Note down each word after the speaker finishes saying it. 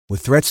With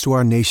threats to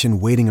our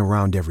nation waiting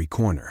around every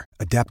corner,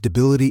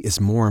 adaptability is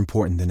more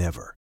important than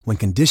ever. When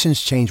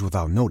conditions change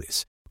without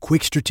notice,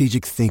 quick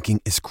strategic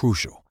thinking is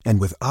crucial.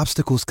 And with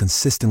obstacles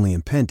consistently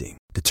impending,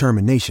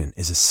 determination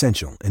is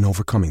essential in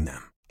overcoming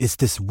them. It's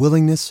this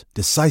willingness,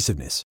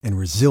 decisiveness, and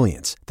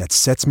resilience that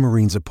sets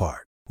Marines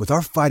apart. With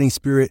our fighting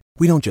spirit,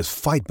 we don't just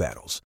fight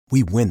battles,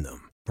 we win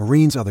them.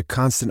 Marines are the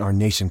constant our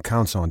nation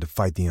counts on to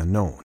fight the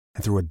unknown.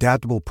 And through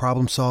adaptable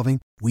problem solving,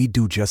 we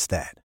do just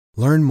that.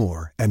 Learn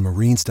more at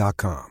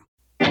marines.com.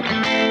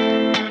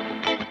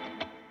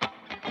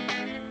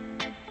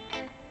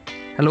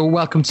 Hello,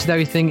 welcome to the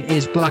Everything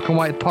is Black and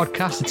White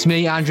podcast. It's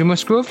me, Andrew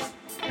Musgrove.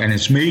 And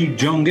it's me,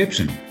 John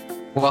Gibson.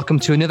 Welcome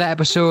to another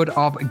episode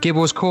of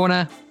Gibbo's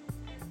Corner.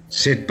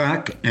 Sit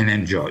back and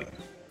enjoy.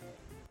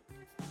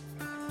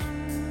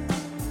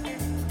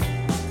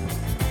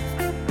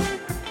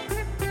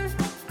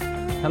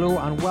 Hello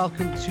and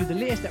welcome to the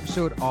latest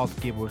episode of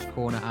Gibbo's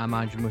Corner. I'm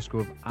Andrew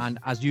Musgrove and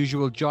as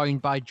usual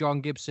joined by John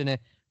Gibson, a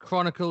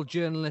Chronicle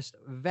journalist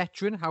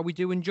veteran. How we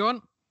doing,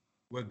 John?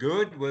 We're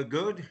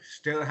good.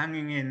 Still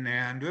hanging in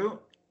there, Andrew.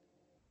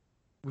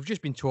 We've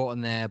just been talking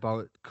there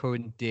about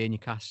current day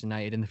Newcastle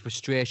United and the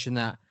frustration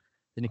that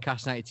the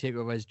Newcastle United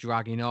takeover is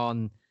dragging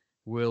on.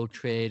 World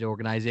Trade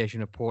Organization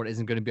report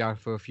isn't going to be out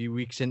for a few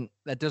weeks and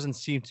there doesn't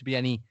seem to be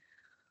any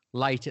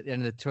light at the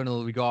end of the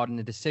tunnel regarding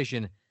the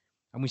decision.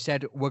 And we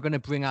said we're going to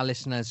bring our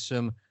listeners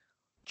some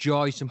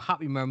joy, some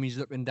happy memories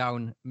looking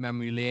down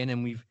memory lane.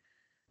 And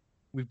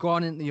we've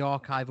gone into the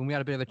archive and we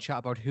had a bit of a chat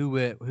about who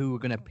we're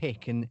going to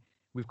pick. And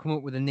we've come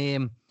up with a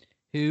name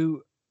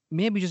who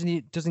maybe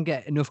doesn't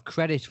get enough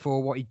credit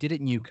for what he did at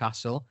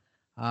Newcastle.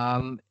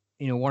 One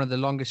of the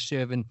longest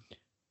serving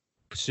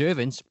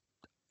servants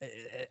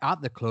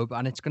at the club.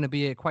 And it's going to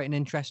be quite an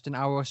interesting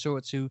hour or so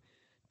to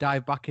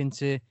dive back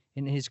into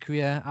his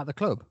career at the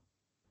club.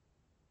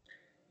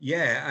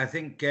 Yeah, I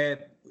think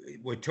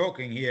we're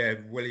talking here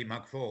of Willie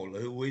McFall,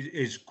 who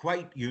is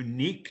quite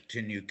unique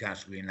to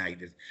Newcastle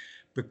United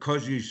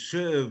because he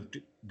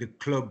served the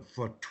club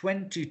for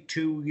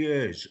 22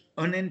 years,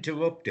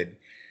 uninterrupted,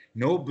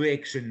 no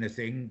breaks in the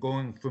thing,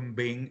 going from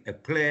being a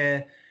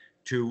player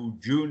to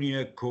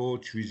junior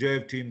coach,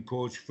 reserve team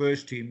coach,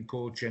 first team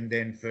coach, and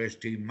then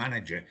first team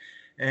manager.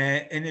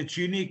 And it's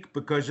unique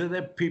because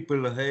other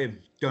people have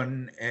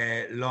done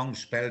long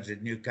spells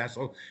at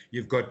Newcastle.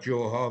 You've got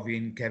Joe Harvey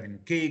and Kevin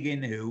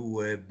Keegan, who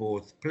were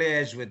both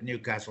players with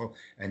Newcastle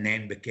and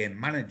then became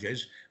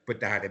managers,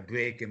 but they had a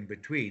break in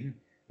between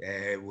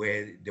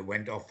where they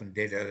went off and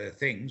did other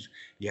things.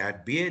 You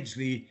had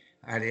Beardsley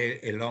had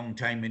a long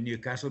time in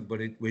Newcastle,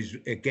 but it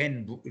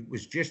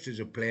was just as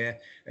a player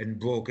and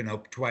broken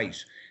up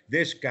twice.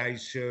 This guy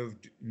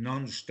served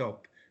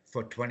non-stop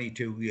for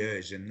 22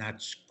 years, and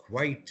that's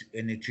quite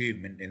an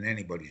achievement in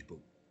anybody's book.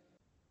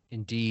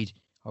 Indeed.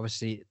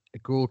 Obviously, a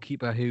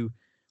goalkeeper who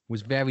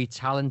was very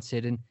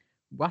talented, and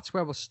that's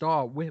where we'll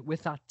start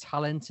with that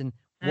talent and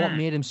what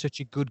made him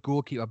such a good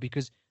goalkeeper,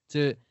 because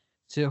to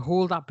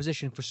hold that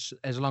position for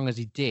as long as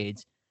he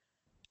did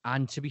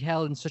and to be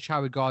held in such high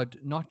regard,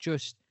 not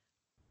just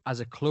as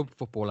a club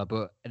footballer,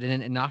 but at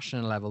an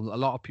international level. A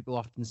lot of people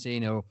often say,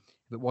 if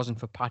it wasn't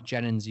for Pat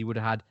Jennings, he would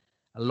have had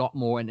a lot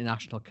more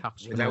international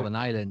caps for Northern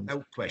Ireland.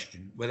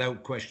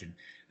 Without question.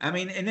 I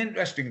mean, an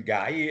interesting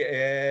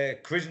guy,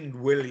 christened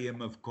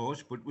William, of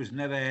course, but was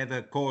never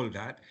ever called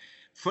that.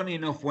 Funny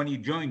enough, when he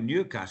joined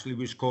Newcastle, he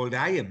was called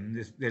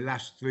Iam, the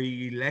last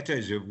three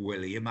letters of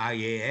William,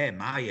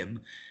 I-A-M,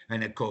 Iam.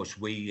 And of course,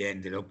 we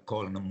ended up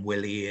calling him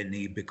Willie, and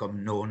he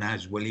became known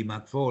as Willie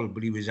McFall,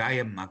 but he was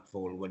Iam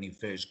McFall when he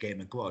first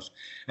came across.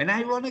 And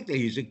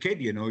ironically, as a kid,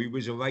 he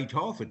was a right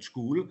half at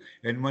school,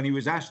 and when he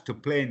was asked to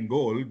play in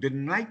goal,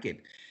 didn't like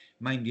it.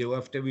 Mind you,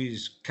 after he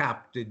was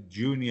capped at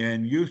junior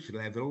and youth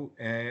level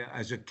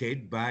as a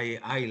kid by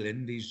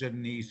Ireland, he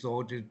suddenly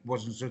thought it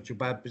wasn't such a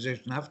bad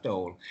position after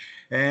all.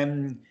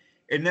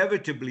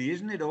 Inevitably,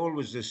 isn't it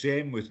always the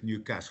same with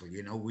Newcastle?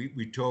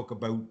 We talk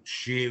about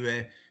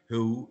Shearer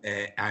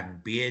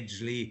and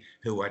Beardsley,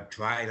 who had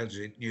trials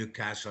at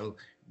Newcastle,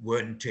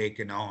 weren't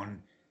taken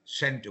on,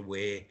 sent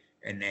away,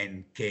 and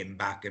then came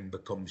back and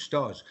become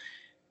stars.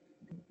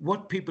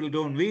 What people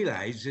don't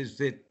realise is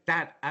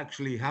that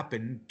actually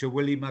happened to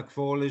Willie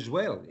McFall as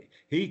well.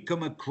 He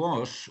come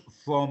across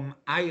from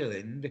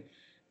Ireland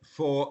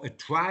for a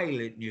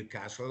trial at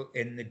Newcastle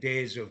in the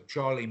days of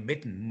Charlie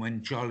Mitten,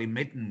 when Charlie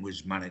Mitten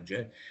was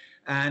manager,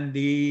 and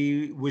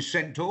he was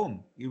sent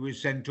home.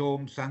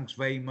 Thanks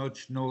very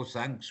much, no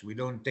thanks, we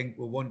don't think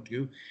we want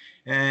you.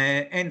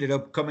 Ended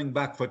up coming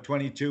back for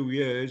 22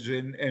 years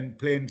and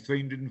playing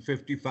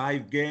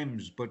 355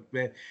 games, but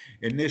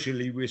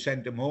initially we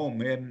sent him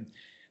home.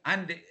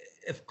 And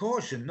of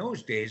course, in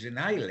those days in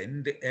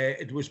Ireland,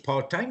 it was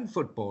part-time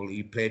football.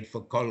 He played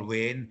for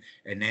Coleraine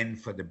and then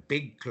for the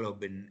big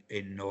club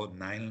in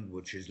Northern Ireland,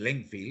 which is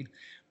Lingfield.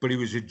 But he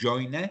was a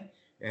joiner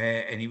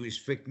and he was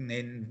fitting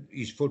in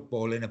his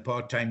football in a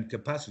part-time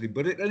capacity.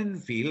 But at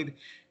Lingfield,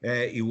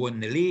 he won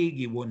the league,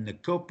 he won the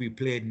cup, he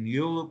played in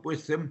Europe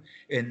with them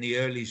in the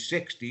early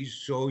 60s,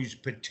 so his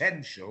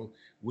potential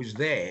was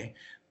there.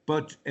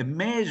 But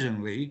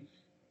amazingly,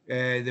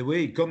 the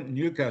way he come to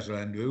Newcastle,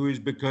 Andrew, is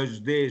because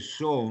they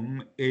saw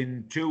him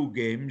in 2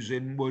 games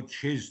in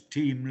which his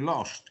team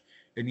lost,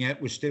 and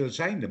yet we still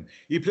signed him.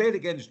 He played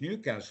against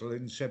Newcastle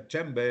in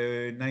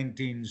September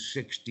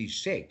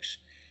 1966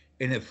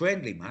 in a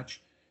friendly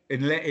match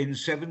and let in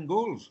 7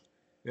 goals.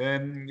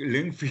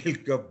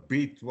 Lingfield got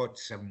beat,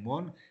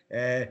 7-1.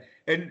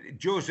 And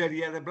Joe said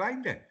he had a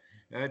blinder.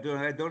 I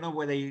don't know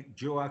whether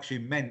Joe actually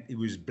meant he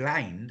was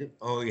blind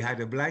or he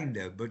had a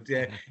blinder, but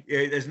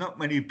there's not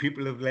many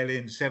people have let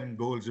in 7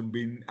 goals and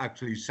been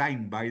actually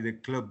signed by the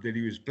club that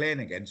he was playing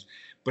against.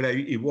 But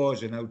he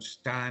was an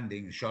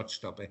outstanding shot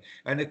stopper.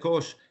 And of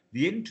course,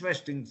 the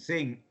interesting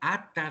thing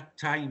at that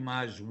time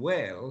as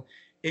well,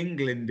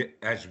 England,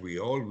 as we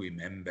all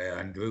remember,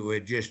 Andrew,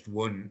 had just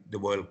won the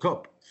World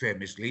Cup,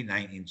 famously,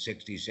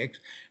 1966.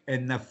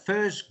 And the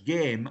first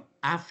game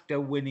after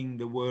winning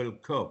the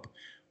World Cup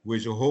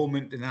was a home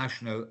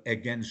international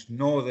against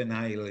Northern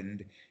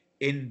Ireland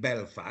in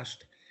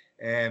Belfast.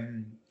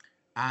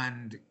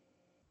 And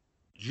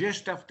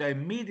just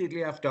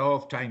immediately after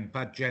half-time,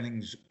 Pat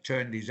Jennings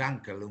turned his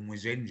ankle and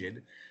was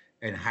injured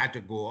and had to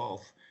go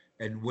off.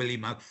 And Willie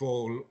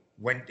McFall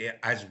went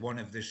as one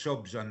of the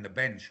subs on the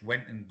bench,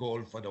 went and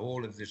goaled for the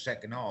whole of the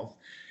second half.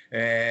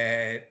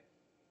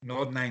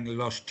 Northern Ireland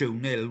lost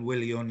 2-0.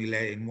 Willie only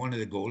let in one of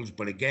the goals,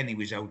 but again, he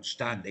was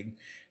outstanding.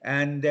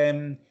 And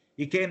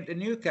he came to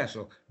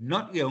Newcastle,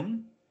 not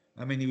young.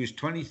 I mean, he was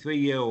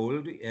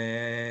 23-year-old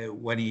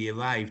when he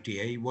arrived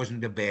here. He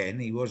wasn't a bairn,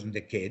 he wasn't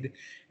a kid.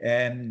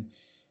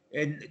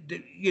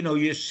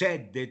 You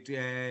said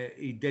that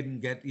he didn't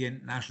get the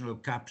international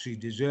caps he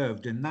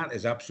deserved, and that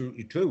is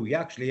absolutely true. He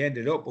actually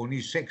ended up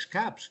only 6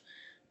 caps,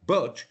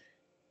 but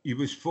he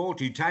was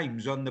 40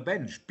 times on the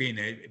bench. Being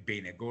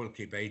a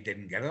goalkeeper, he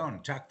didn't get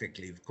on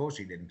tactically, of course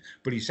he didn't,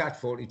 but he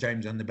sat 40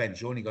 times on the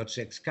bench, only got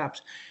 6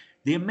 caps.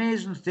 The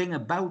amazing thing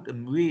about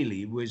him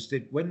really was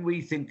that when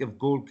we think of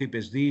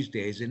goalkeepers these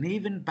days, and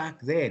even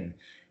back then,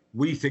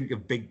 we think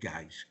of big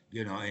guys,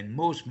 and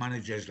most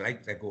managers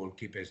like their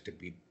goalkeepers to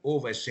be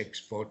over 6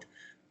 foot,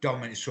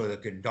 so they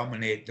can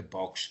dominate the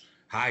box,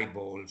 high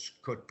balls,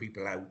 cut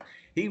people out.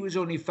 He was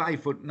only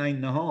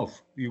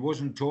 5'9.5". He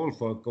wasn't tall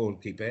for a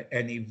goalkeeper,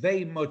 and he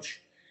very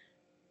much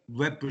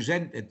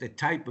represented the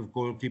type of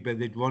goalkeeper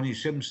that Ronnie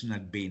Simpson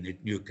had been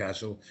at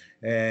Newcastle,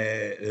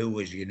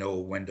 who, as you know,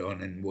 went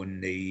on and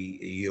won the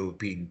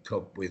European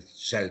Cup with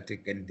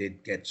Celtic and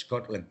did get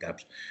Scotland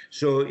caps.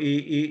 So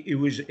he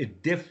was a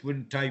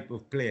different type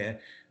of player,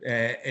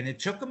 and it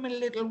took him a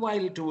little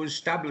while to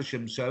establish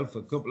himself,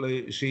 a couple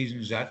of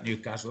seasons at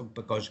Newcastle,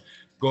 because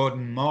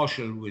Gordon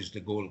Marshall was the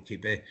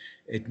goalkeeper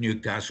at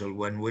Newcastle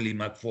when Willie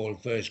McFall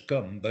first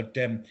come. But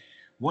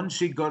once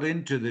he got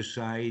into the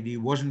side, he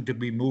wasn't to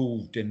be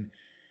moved. And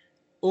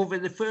over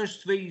the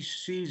first 3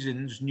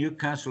 seasons,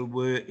 Newcastle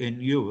were in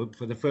Europe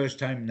for the first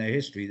time in their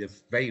history. The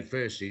very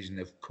first season,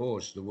 of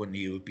course, they won the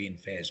European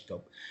Fairs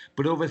Cup.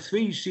 But over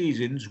 3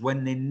 seasons,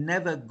 when they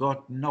never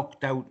got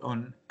knocked out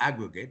on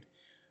aggregate,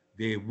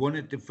 they won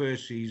it the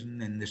first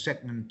season, and the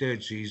second and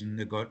third season,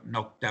 they got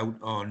knocked out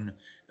on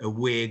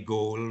away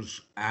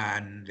goals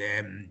and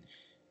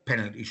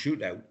penalty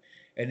shootout.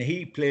 And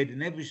he played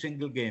in every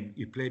single game.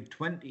 He played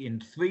 20 in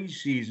 3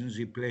 seasons.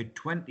 He played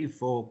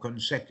 24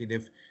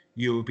 consecutive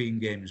European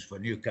games for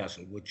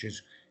Newcastle, which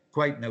is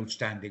quite an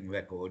outstanding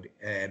record.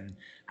 And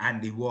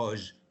he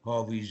was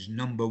Harvey's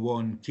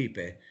 #1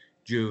 keeper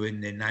during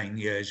the 9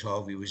 years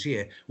Harvey was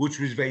here, which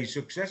was very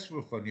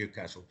successful for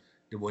Newcastle.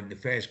 They won the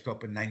First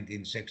Cup in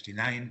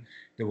 1969.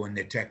 They won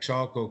the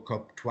Texaco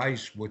Cup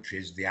twice, which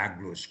is the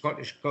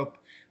Anglo-Scottish Cup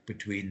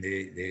between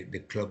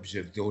the clubs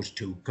of those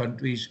 2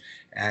 countries.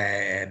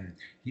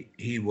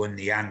 He won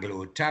the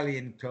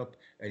Anglo-Italian Cup,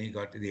 and he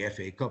got to the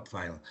FA Cup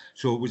final.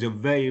 So it was a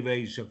very,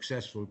 very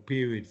successful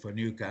period for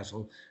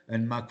Newcastle,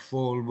 and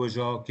McFall was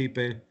our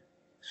keeper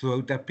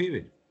throughout that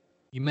period.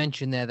 You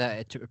mentioned there that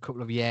it took a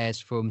couple of years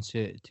for him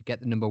to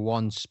get the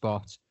 #1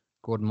 spot.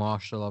 Gordon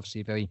Marshall,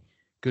 obviously a very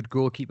good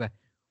goalkeeper.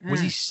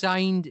 Was he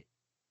signed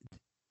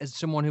as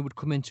someone who would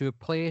come in to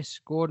replace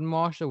Gordon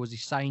Marshall? Was he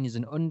signed as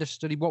an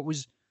understudy? What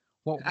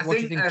do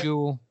you think,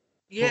 Joe?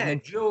 Yeah,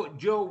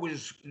 Joe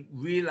was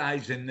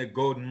realising that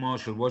Gordon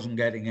Marshall wasn't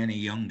getting any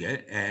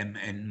younger,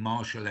 and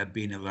Marshall had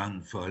been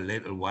around for a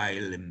little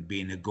while and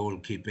been a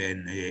goalkeeper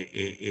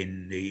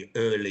in the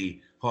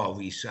early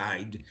Harvey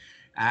side,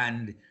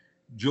 and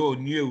Joe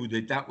knew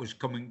that was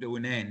coming to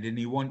an end, and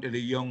he wanted a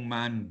young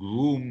man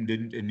groomed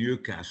into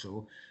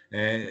Newcastle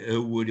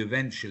who would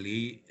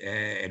eventually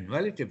and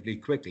relatively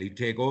quickly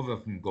take over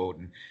from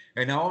Gordon.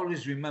 And I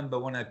always remember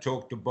when I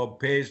talked to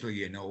Bob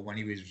Paisley, when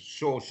he was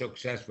so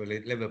successful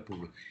at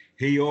Liverpool,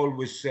 he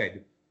always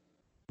said,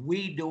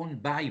 we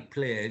don't buy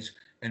players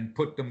and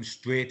put them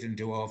straight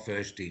into our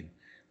first team.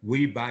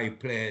 We buy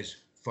players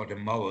for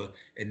tomorrow,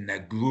 and they're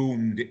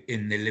groomed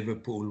in the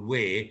Liverpool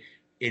way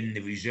in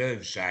the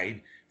reserve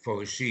side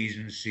for a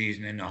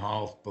season and a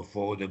half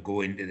before they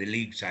go into the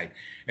league side.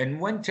 And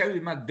when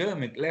Terry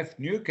McDermott left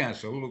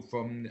Newcastle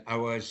from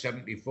our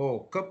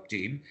 74 Cup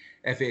team,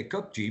 FA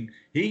Cup team,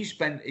 he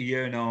spent a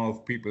year and a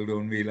half, people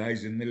don't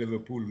realise, in the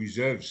Liverpool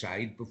reserve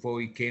side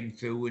before he came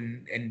through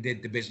and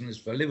did the business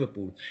for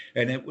Liverpool.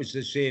 And it was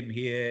the same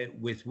here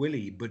with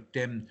Willie. But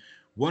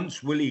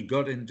once Willie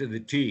got into the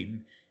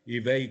team, he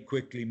very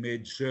quickly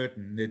made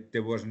certain that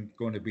there wasn't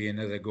going to be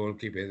another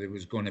goalkeeper that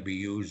was going to be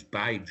used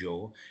by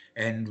Joe.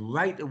 And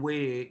right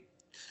away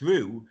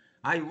through,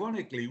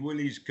 ironically,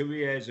 Willie's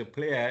career as a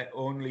player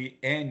only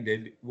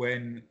ended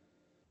when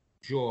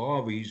Joe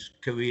Harvey's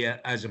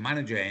career as a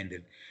manager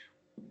ended.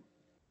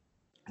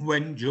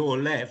 When Joe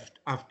left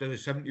after the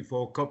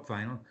 74 Cup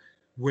final,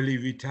 Willie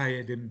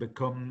retired and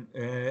become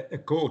a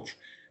coach.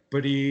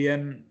 But he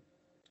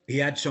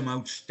had some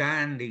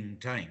outstanding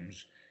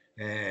times,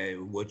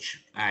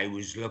 which I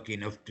was lucky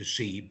enough to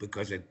see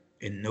because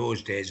in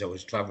those days I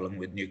was travelling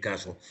with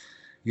Newcastle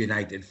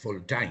United full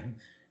time,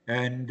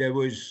 and there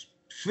was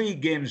 3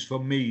 games for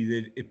me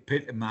that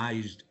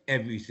epitomised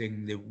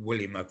everything that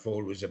Willie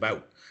McFall was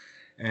about,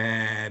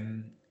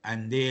 and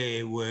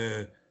they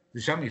were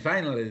the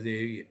semi-final of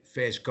the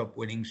Fairs Cup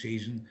winning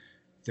season,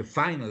 the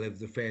final of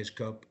the Fairs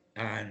Cup,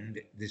 and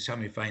the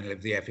semi-final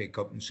of the FA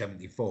Cup in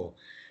 '74.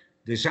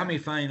 The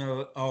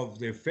semi-final of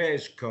the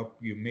Fairs Cup,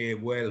 you may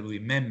well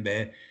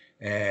remember,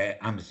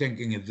 I'm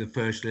thinking of the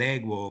first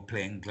leg, we were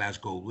playing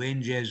Glasgow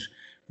Rangers,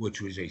 which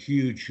was a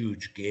huge,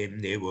 huge game.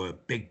 They were a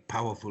big,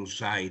 powerful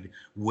side,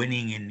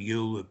 winning in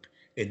Europe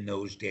in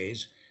those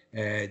days.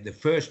 The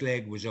first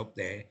leg was up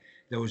there.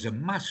 There was a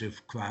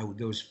massive crowd.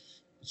 There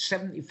was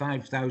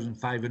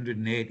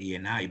 75,580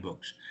 in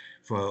Ibrox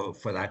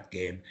for that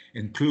game,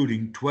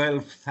 including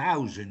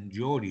 12,000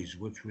 Geordies,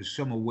 which was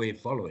some away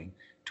following.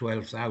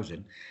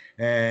 12,000.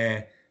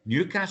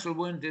 Newcastle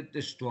weren't at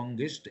the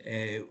strongest.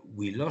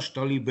 We lost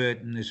Ollie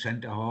Burton, the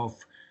centre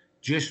half,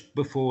 just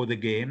before the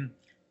game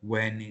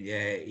when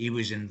he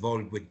was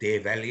involved with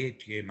Dave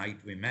Elliott. You might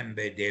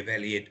remember Dave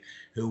Elliott,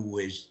 who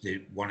was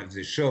one of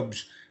the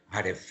subs,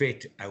 had a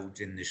fit out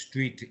in the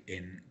street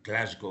in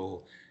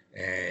Glasgow,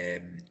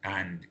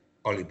 and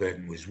Ollie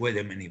Burton was with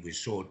him, and he was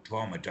so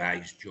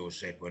traumatised. Joe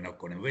said, we're not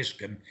going to risk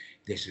him.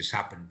 This has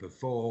happened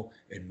before,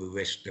 and we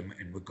risked him,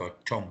 and we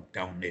got tonked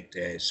down at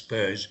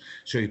Spurs.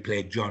 So he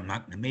played John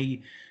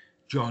McNamee.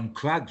 John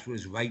Craggs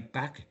was right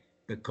back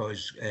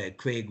because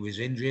Craig was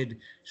injured.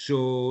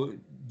 So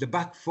the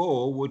back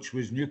 4, which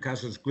was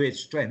Newcastle's great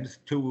strength,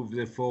 2 of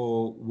the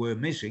 4 were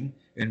missing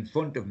in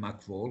front of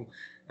McFall,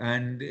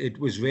 and it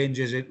was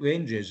Rangers at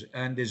Rangers.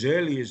 And as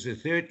early as the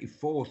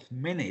 34th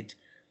minute,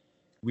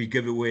 we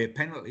give away a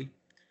penalty,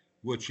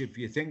 which if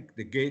you think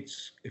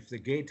if the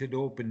gate had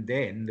opened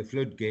then, the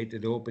floodgate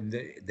had opened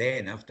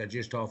then after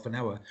just half an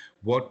hour,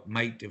 what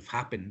might have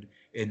happened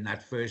in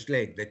that first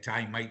leg? The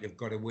tie might have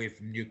got away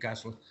from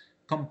Newcastle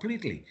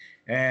completely.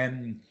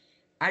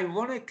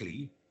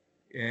 Ironically,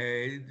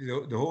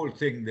 the whole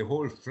thing, the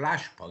whole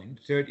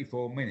flashpoint,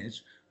 34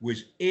 minutes,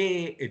 was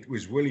A, it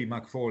was Willie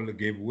McFall that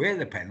gave away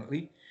the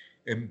penalty,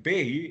 and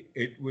B,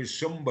 it was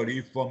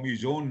somebody from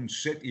his own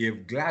city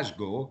of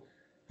Glasgow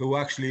who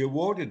actually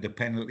awarded the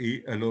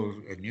penalty, although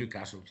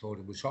Newcastle thought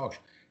it was harsh.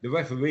 The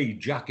referee,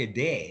 Jack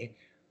Adair,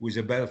 was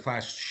a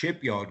Belfast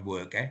shipyard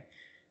worker.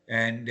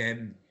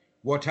 And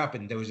what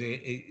happened, there was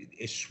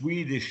a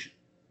Swedish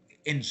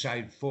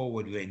inside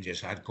forward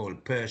Rangers had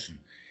called Persson,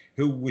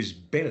 who was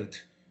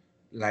built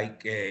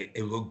like a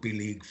rugby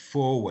league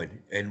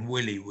forward, and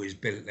Willie was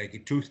built like a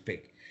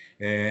toothpick.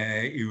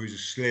 He was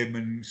slim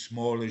and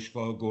smallish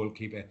for a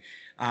goalkeeper.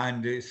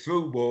 And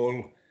through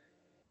ball,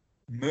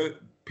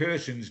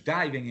 Person's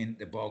diving into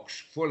the box,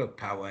 full of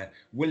power.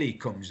 Willie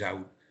comes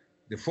out.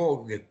 The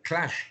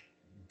clash,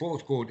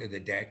 both go to the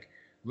deck.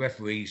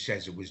 Referee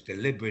says it was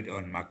deliberate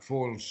on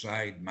McFall's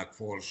side.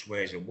 McFall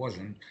swears it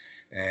wasn't.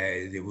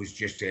 There was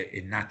just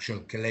a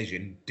natural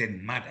collision.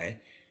 Didn't matter.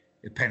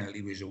 The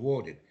penalty was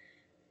awarded.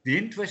 The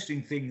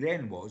interesting thing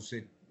then was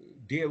that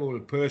dear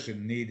old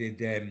Persson needed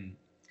to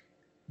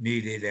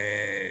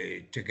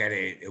get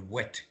a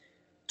wet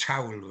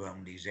towel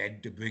around his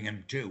head to bring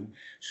him to.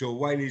 So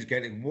while he's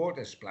getting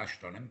water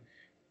splashed on him,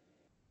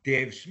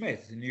 Dave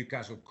Smith, the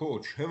Newcastle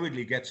coach,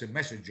 hurriedly gets a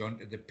message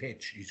onto the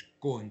pitch. He's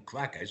going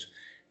crackers.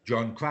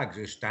 John Craggs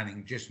is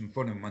standing just in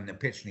front of him on the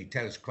pitch, and he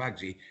tells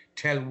Craggsy,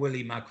 tell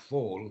Willie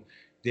McFall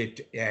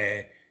that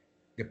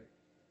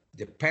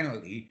the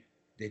penalty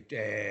that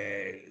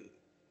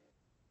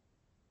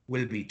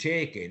will be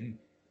taken,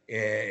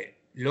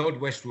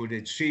 Lord Westwood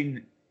had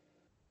seen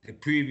the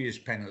previous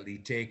penalty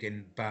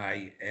taken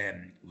by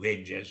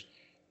Rangers,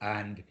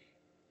 and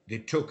they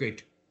took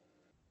it,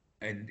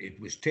 and it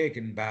was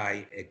taken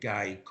by a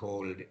guy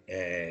called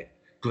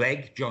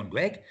John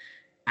Gregg,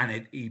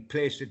 and he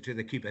placed it to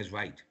the keeper's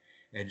right.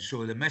 And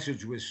so the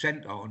message was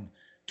sent on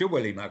to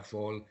Willie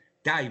McFall,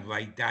 dive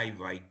right,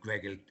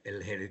 Gregg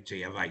will hit it to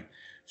your right.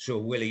 So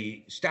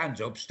Willie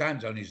stands up,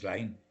 stands on his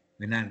line,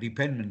 and Andy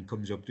Penman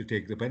comes up to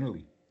take the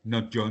penalty,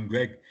 not John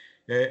Gregg.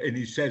 And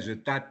he says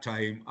at that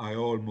time, I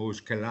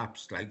almost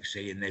collapsed, like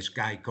seeing this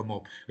guy come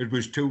up. It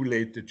was too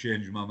late to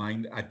change my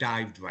mind. I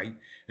dived right,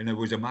 and it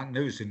was a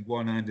magnificent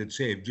one-handed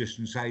save just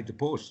inside the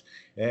post.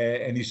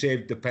 And he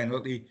saved the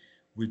penalty.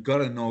 We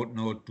got a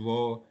 0-0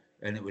 draw,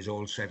 and it was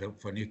all set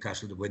up for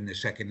Newcastle to win the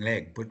second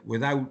leg. But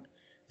without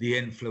the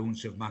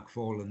influence of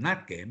McFall in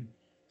that game,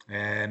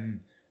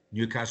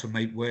 Newcastle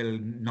might well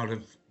not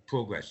have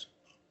progressed.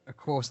 Of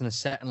course, in the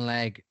second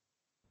leg,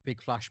 big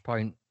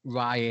flashpoint,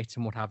 riot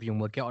and what have you,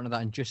 and we'll get onto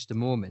that in just a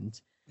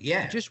moment.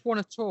 Yeah. I just want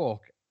to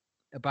talk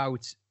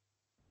about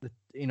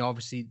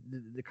obviously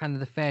the kind of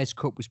the Fairs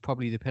Cup was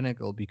probably the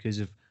pinnacle because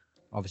of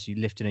obviously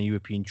lifting a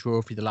European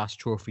trophy, the last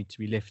trophy to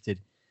be lifted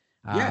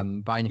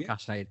by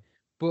Newcastle United.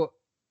 But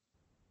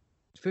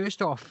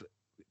first off,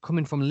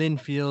 coming from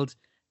Linfield,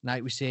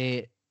 like we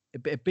say,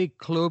 a big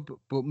club,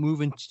 but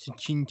moving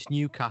to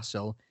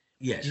Newcastle.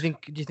 Yes. Do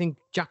you think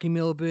Jackie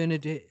Milburn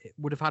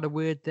would have had a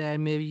word there,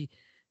 maybe,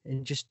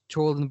 and just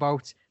told them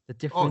about the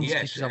difference? Oh,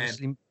 yes. Because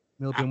obviously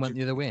Milburn went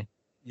the other way.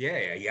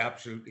 Yeah, you're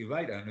absolutely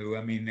right, Anu.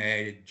 I mean,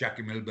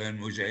 Jackie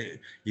Milburn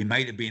he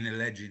might have been a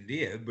legend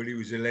here, but he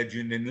was a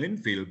legend in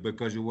Linfield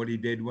because of what he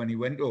did when he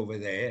went over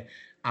there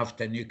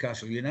after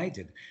Newcastle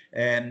United.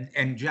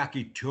 And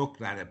Jackie took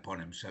that upon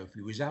himself.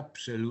 He was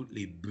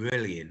absolutely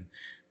brilliant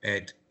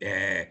at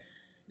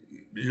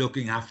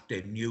looking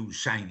after new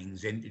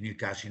signings into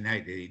Newcastle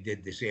United. He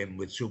did the same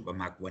with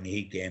Supermac when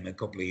he came a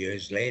couple of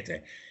years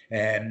later.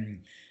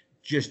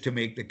 Just to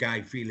make the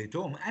guy feel at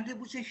home. And it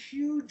was a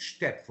huge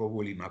step for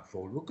Willie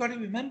McFall. We've got to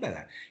remember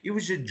that. He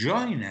was a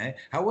joiner.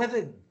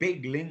 However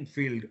big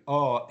Linfield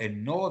are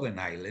in Northern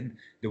Ireland,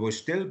 they were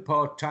still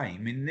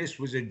part-time, and this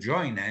was a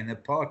joiner and a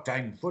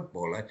part-time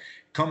footballer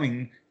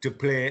coming to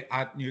play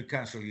at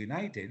Newcastle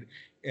United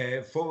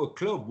for a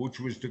club which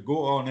was to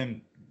go on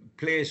and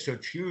play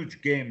such huge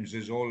games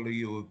as all the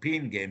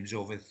European games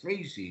over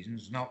 3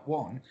 seasons, not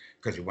one,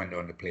 because he went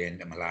on to play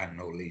Inter Milan and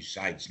all these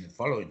sides in the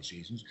following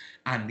seasons,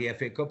 and the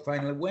FA Cup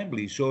final at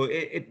Wembley. So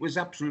it was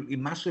absolutely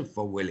massive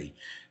for Willie.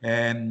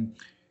 And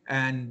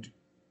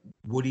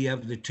would he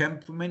have the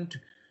temperament?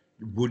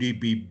 Would he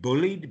be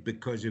bullied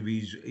because of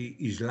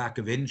his lack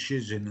of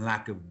inches and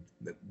lack of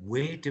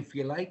weight, if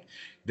you like?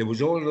 There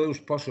was all those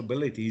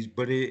possibilities,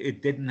 but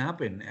it didn't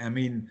happen. I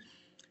mean,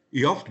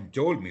 he often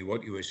told me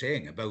what you were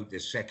saying about the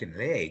second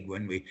leg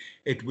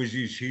it was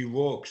his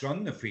heroics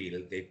on the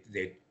field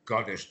that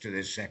got us to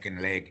the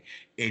second leg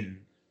in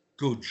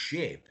good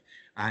shape.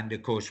 And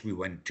of course, we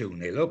went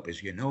 2-0 up,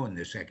 as you know, in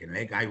the second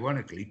leg.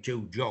 Ironically,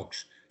 2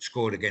 jocks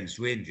scored against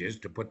Rangers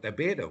to put their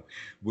bait out,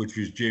 which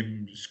was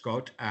Jim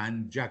Scott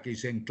and Jackie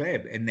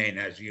Sinclair. And then,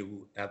 as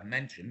you have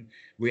mentioned,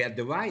 we had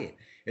the riot.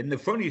 And the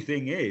funny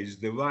thing is,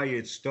 the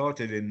riot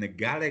started in the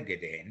Gallagher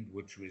end,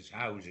 which was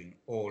housing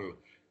all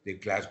the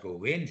Glasgow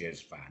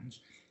Rangers fans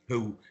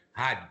who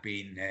had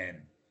been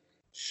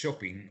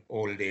supping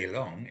all day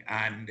long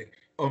and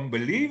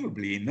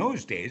unbelievably in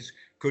those days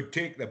could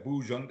take the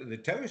booze onto the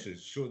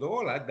terraces. So they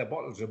all had the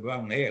bottles of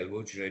brown ale,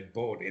 which they'd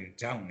bought in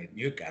town at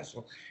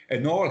Newcastle,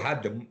 and all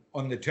had them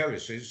on the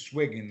terraces,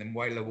 swigging them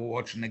while they were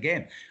watching the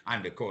game.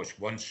 And of course,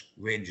 once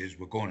Rangers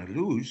were going to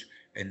lose,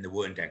 and they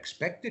weren't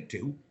expected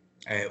to,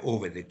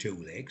 over the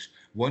 2 legs,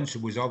 once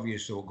it was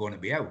obvious they were going to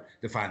be out,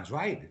 the fans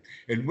rioted.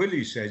 And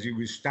Willie says he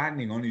was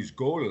standing on his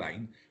goal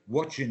line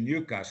watching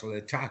Newcastle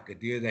attack at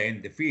the other end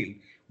of the field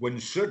when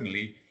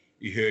suddenly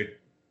he heard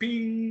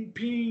ping,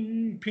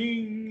 ping,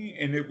 ping,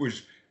 and it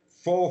was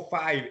 4,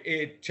 5,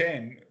 8,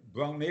 10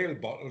 brown ale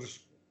bottles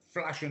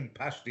flashing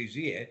past his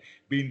ear,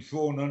 being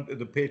thrown onto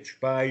the pitch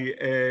by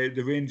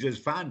the Rangers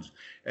fans.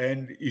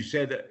 And he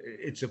said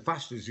it's the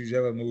fastest he's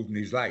ever moved in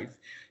his life.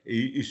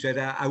 He said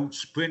I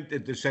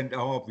out-sprinted the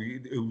centre-half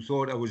who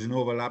thought I was an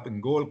overlapping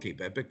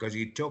goalkeeper because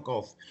he took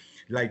off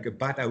like a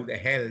bat out of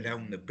hell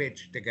down the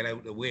pitch to get out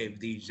of the way of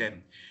these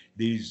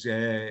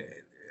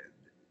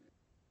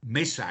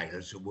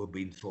missiles that were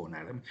being thrown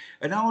at him.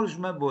 And I always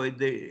remember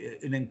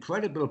an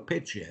incredible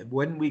picture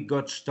when we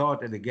got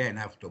started again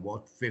after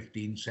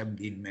 15,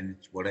 17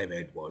 minutes, whatever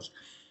it was.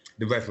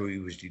 The referee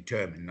was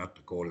determined not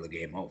to call the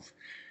game off.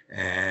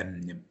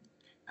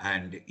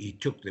 And he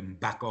took them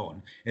back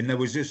on. And there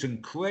was this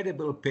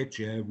incredible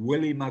picture of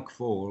Willie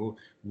McFall,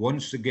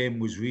 once the game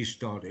was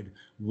restarted,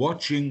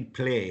 watching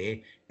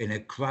play in a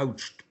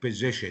crouched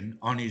position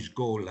on his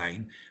goal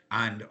line,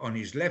 and on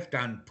his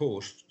left-hand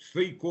post,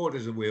 3/4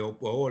 of the way up,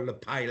 were all the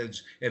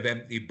piles of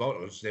empty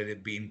bottles that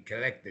had been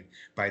collected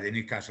by the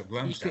Newcastle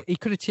ground staff. He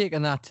could have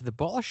taken that to the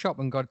bottle shop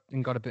and got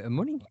a bit of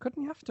money,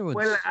 couldn't he, afterwards?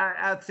 Well,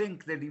 I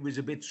think that he was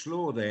a bit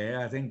slow there.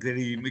 I think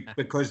that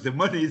because the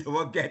money they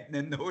were getting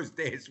in those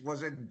days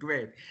wasn't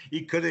great,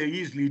 he could have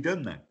easily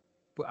done that.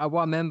 But I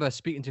remember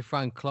speaking to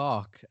Frank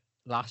Clark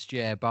last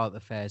year about the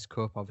Fairs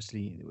Cup,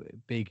 obviously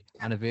big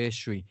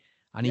anniversary,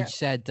 and he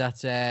said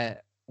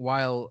that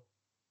while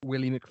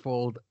Willie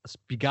McFall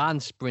began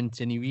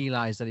sprinting, he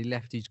realised that he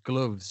left his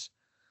gloves.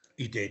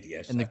 He did,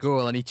 yes. In the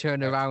goal, and he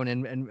turned around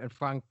and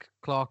Frank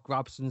Clark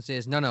grabs and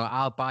says, "No,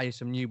 I'll buy you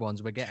some new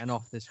ones. We're getting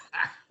off this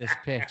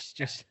pitch."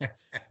 Just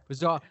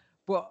bizarre.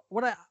 But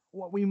what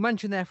what we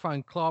mentioned there,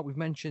 Frank Clark, we've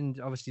mentioned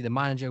obviously the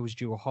manager was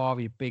Joe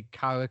Harvey, a big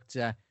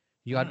character.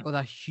 You had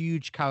other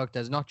huge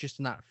characters, not just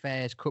in that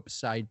Fairs Cup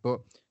side,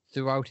 but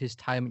throughout his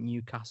time at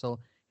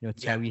Newcastle.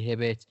 Terry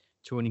Hibbert,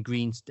 Tony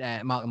Green,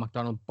 Malcolm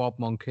McDonald, Bob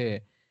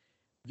Moncur.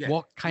 Yeah.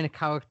 What kind of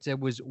character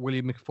was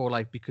Willie McFaul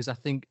like? Because I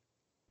think,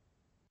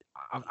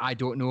 I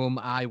don't know him.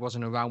 I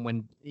wasn't around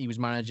when he was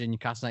managing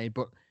Newcastle United,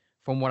 but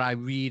from what I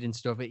read and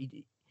stuff, it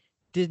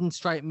didn't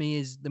strike me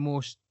as the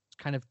most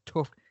kind of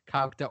tough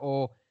character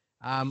or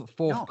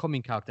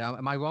forthcoming character.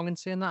 Am I wrong in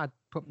saying that?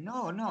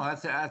 No,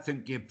 I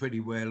think you're pretty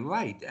well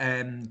right.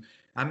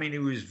 I mean, he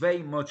was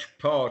very much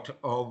part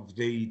of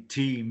the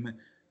team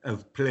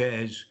of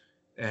players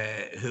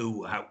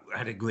who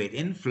had a great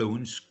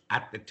influence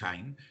at the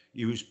time.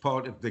 He was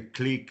part of the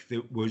clique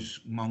that was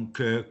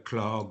Moncur,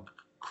 Clark,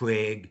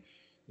 Craig,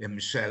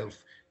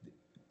 himself,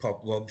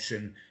 Pop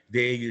Robson.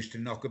 They used to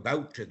knock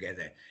about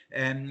together.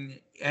 And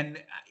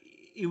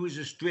he was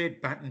a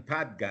straight bat and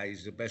pad guy,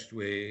 is the best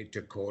way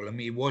to call him.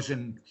 He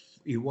wasn't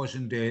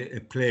a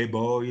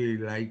playboy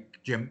like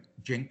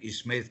Jinky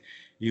Smith.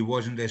 He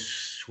wasn't a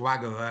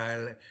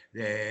swaggerer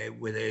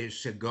with a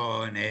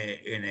cigar and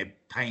a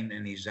pint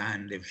in his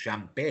hand of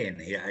champagne.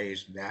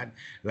 Isn't that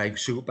like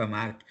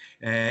Supermac?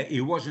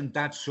 He wasn't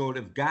that sort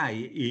of guy.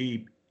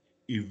 He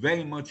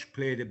very much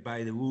played it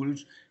by the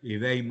rules. He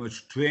very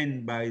much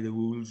trained by the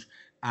rules,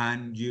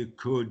 and you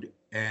could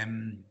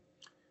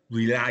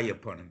rely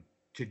upon him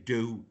to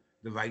do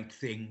the right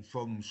thing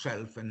for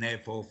himself and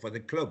therefore for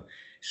the club.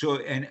 So,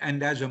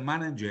 and as a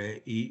manager,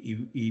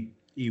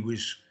 he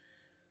was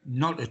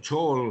not at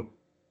all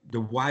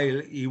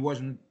he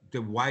wasn't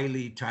the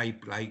wily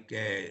type like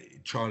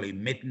Charlie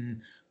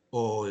Mitten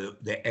or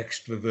the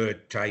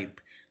extrovert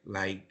type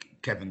like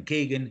Kevin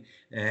Keegan.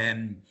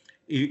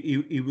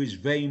 He was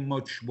very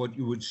much what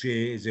you would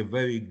say is a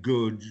very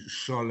good,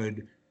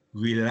 solid,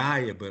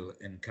 reliable,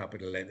 in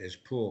capital letters,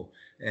 pro.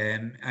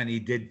 And he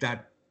did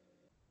that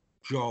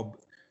job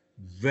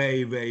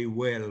very, very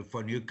well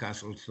for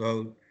Newcastle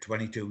throughout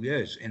 22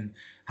 years. And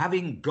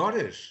having got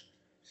us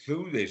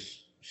through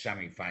this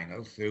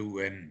semi-final,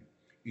 through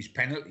his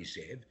penalty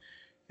save,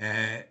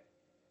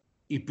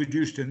 he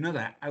produced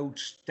another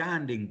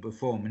outstanding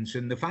performance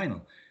in the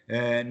final.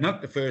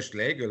 Not the first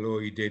leg, although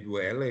he did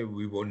well,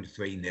 we won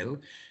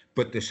 3-0,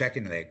 but the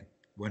second leg,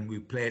 when we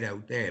played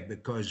out there,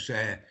 because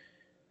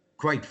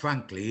quite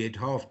frankly, at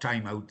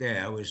half-time out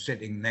there, I was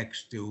sitting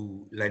next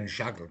to Len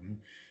Shackleton,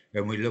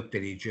 and we looked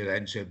at each other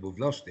and said, we've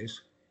lost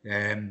this,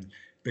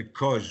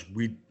 because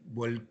we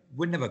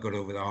never got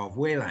over the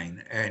halfway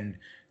line, and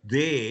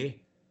they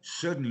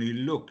suddenly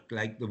looked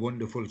like the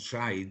wonderful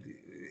side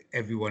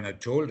everyone had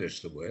told us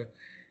they were.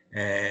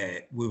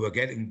 We were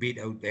getting beat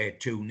out there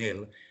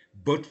 2-0,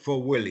 but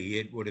for Willie,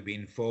 it would have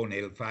been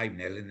 4-0,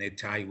 5-0, and the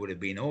tie would have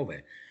been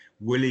over.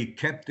 Willie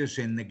kept us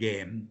in the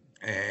game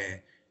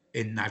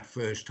in that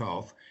first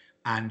half.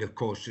 And of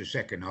course, the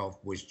second half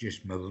was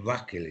just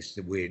miraculous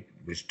the way it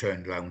was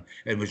turned around.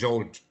 It was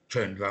all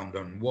turned around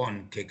on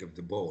one kick of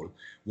the ball,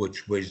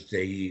 which was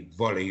the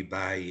volley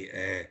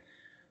by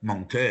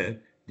Moncur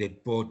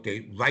that brought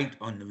it right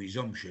on the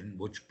resumption,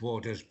 which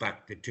brought us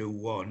back to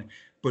 2-1.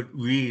 But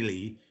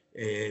really,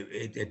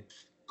 it had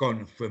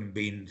gone from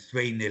being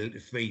 3-0 to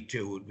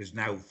 3-2. It was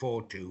now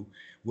 4-2.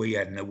 We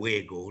had an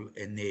away goal,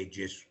 and they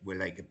just were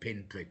like a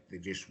pinprick. They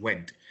just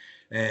went.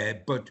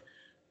 But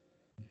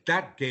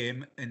that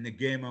game and the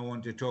game I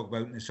want to talk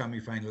about in the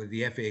semi-final of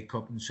the FA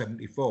Cup in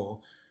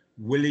 '74,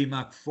 Willie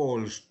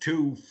McFaul's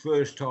two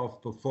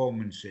first-half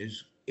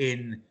performances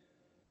in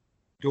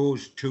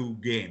those two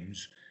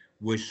games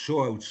was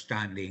so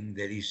outstanding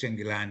that he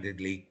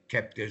single-handedly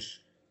kept us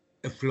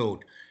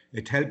afloat.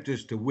 It helped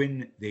us to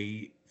win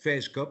the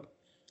Fairs Cup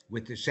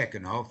with the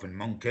second half, and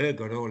Moncur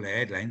got all the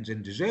headlines,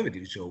 and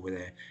deservedly so,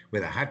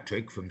 with a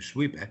hat-trick from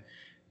sweeper.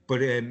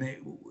 But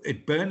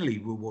at Burnley,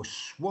 we were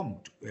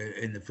swamped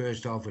in the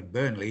first half at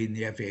Burnley in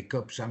the FA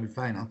Cup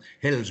semi-final,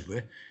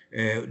 Hillsborough,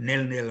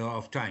 0-0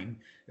 half-time,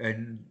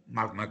 and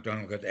Malcolm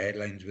McDonald got the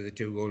headlines with the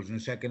 2 goals in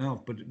the second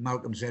half. But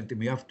Malcolm said to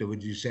me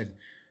afterwards, he said,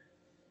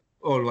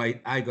 all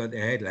right, I got the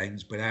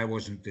headlines, but I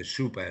wasn't the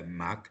super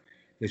Mac.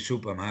 The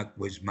super Mac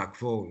was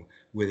McFaul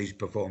with his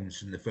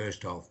performance in the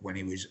first half when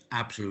he was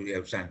absolutely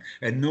outstanding.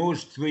 And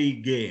those 3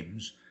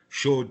 games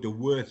showed the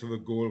worth of a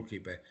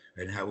goalkeeper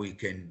and how he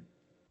can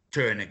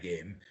turn a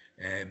game,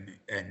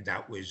 and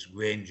that was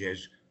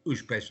Rangers,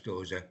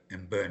 Uzbekistan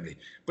and Burnley.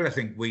 But I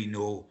think we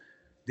know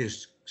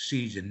this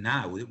season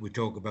now that we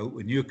talk about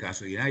with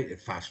Newcastle United,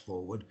 fast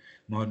forward,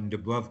 Martin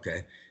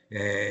Dubravka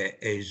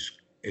is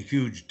a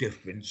huge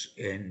difference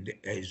and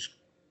has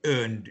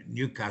earned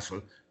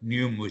Newcastle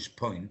numerous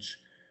points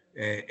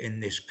in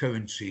this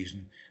current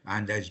season,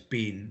 and has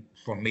been,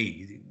 for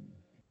me,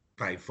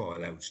 by far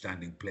the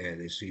outstanding player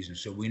this season.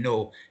 So we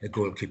know a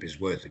goalkeeper's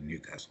worth in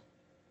Newcastle.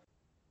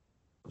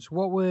 So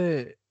what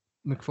were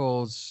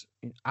McFaul's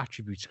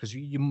attributes? Because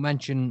you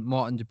mentioned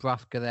Martin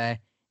Dubravka there.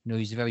 You know,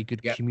 he's a very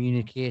good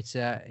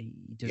communicator. He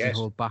doesn't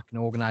hold back and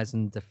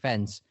organising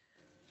defence.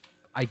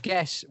 I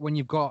guess when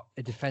you've got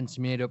a defence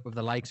made up of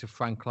the likes of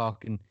Frank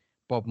Clark and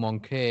Bob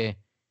Moncur.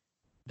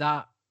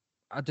 That,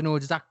 I don't know,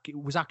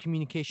 was that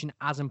communication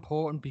as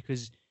important?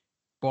 Because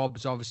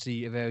Bob's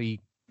obviously a very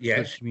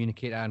good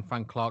communicator, and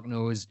Frank Clark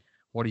knows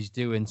what he's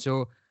doing.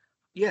 So,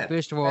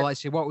 first of all, I'd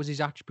say, what was his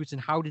attributes, and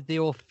how did they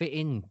all fit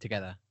in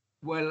together?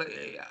 Well,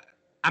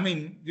 I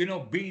mean,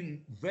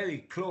 being very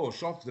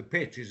close off the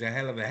pitch is a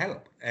hell of a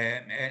help.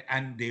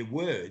 And they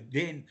were.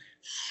 Then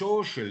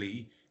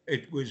socially,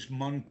 it was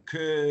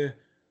Moncur,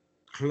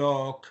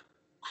 Clark,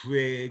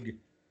 Craig,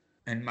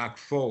 and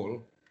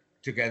McFall,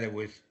 together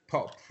with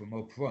Pop from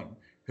up front,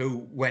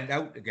 who went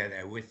out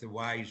together with the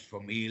wives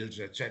from Eels,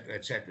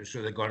 etc.,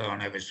 so they got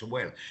on ever so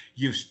well.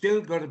 You've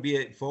still got to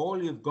be, for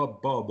all you've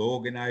got Bob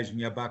organising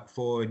your back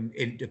four and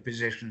into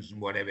positions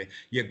and whatever,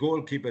 your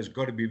goalkeeper's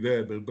got to be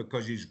verbal,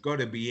 because he's got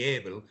to be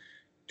able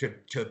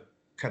to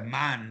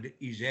command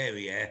his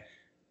area,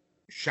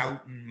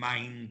 shouting,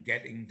 mind,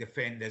 getting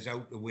defenders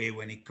out the way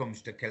when he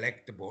comes to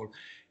collect the ball.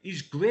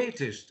 His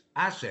greatest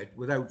asset,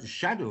 without a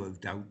shadow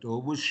of doubt, though,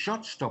 was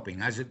shot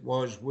stopping, as it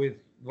was with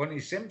Ronnie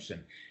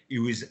Simpson. He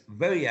was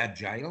very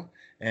agile.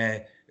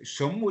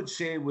 Some would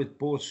say with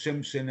both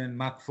Simpson and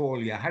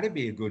McFall, you had to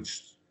be a good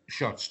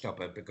shot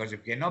stopper, because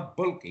if you're not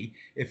bulky,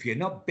 if you're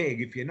not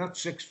big, if you're not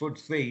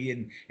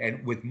 6'3"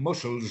 and with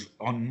muscles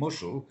on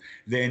muscle,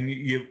 then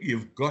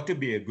you've got to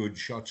be a good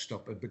shot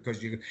stopper,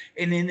 because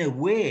and in a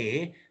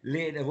way,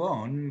 later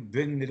on,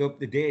 bringing it up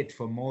to date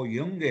for more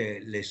younger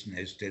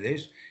listeners to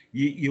this,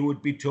 you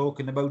would be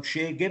talking about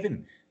Shay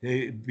Given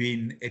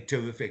being a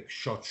terrific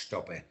shot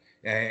stopper.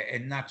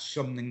 And that's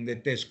something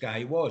that this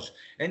guy was.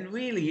 And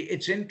really,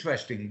 it's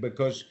interesting,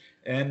 because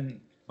I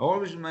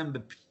always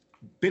remember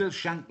Bill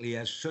Shankly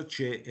has such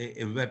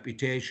a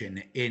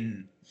reputation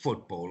in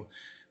football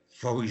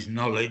for his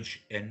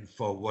knowledge and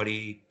for what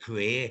he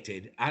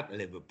created at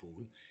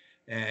Liverpool.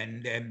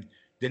 And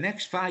the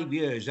next 5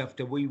 years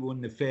after we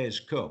won the Fairs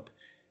Cup,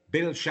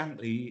 Bill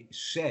Shankly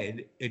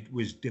said it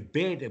was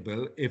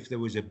debatable if there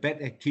was a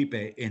better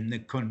keeper in the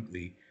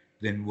country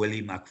than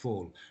Willie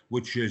McFall,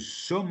 which is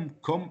some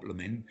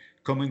compliment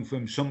coming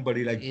from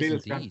somebody like Bill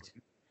Shankly.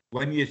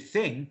 When you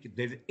think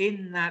that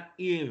in that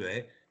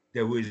era,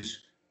 there was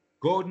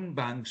Gordon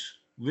Banks,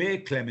 Ray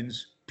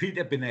Clemens,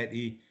 Peter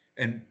Bonetti,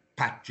 and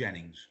Pat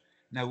Jennings.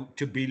 Now,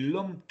 to be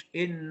lumped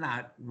in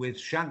that with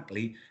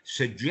Shankly,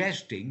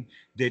 suggesting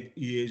that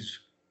he is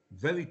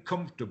very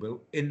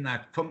comfortable in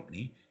that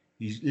company,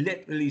 he's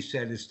literally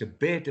said it's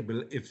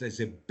debatable if there's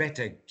a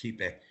better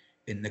keeper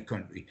in the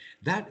country.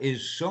 That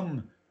is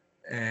some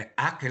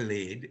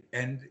accolade,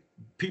 and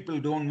people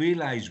don't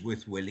realise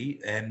with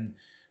Willie,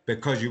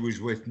 because he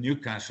was with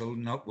Newcastle,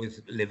 not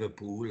with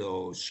Liverpool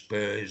or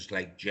Spurs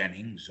like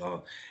Jennings,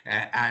 or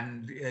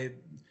and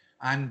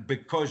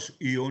because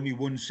he only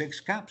won 6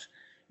 caps.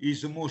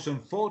 He's the most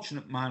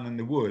unfortunate man in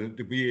the world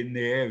to be in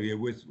the area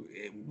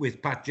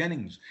with Pat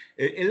Jennings.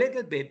 A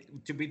little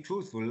bit, to be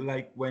truthful,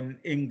 like when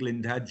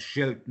England had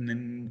Shilton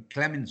and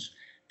Clements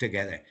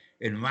together,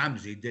 and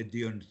Ramsey did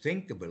the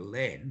unthinkable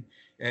then.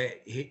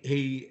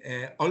 He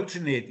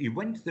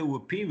went through a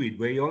period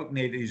where he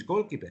alternated his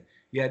goalkeeper.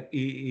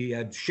 He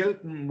had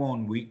Shilton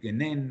 1 week, and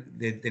then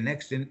the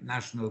next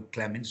international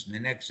Clements, and the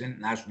next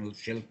international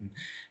Shilton.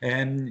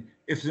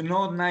 If the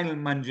Northern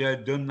Ireland manager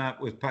had done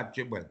that with Pat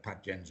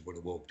Jennings would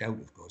have walked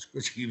out, of course,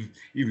 because he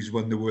was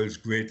one of the world's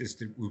greatest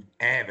that we've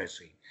ever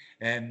seen.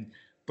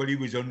 But he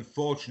was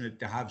unfortunate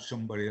to have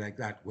somebody like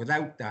that.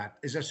 Without that,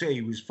 as I say,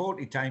 he was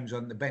 40 times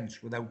on the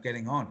bench without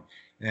getting on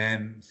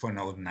for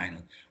Northern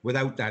Ireland.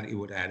 Without that, he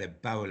would have had a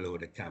barrel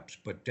load of caps.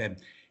 But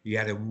he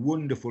had a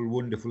wonderful,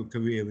 wonderful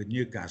career with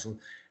Newcastle.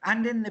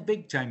 And in the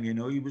big time, he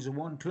was a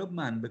one-club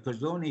man,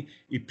 because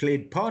he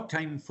played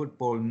part-time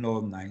football in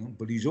Northern Ireland,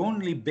 but his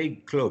only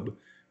big club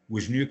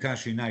was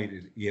Newcastle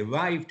United. He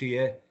arrived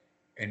here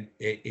and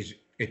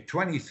at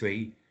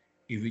 23.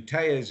 He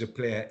retired as a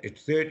player at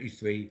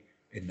 33.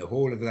 And the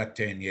whole of that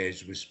 10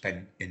 years was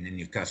spent in the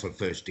Newcastle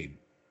first team.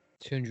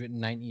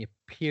 290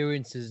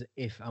 appearances,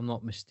 if I'm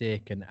not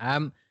mistaken.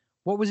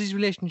 What was his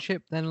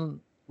relationship then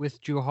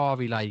with Joe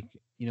Harvey like?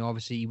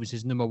 Obviously he was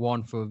his number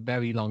one for a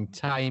very long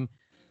time.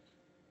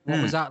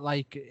 What was that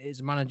like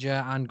as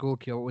manager and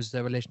goalkeeper? What was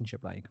their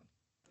relationship like?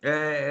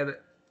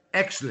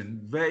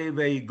 Excellent. Very,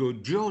 very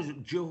good.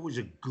 Joe was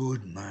a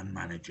good man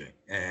manager.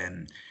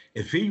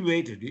 If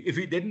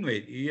he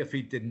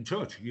didn't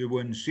touch, you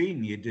weren't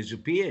seen, you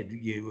disappeared.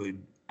 You were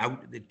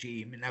out of the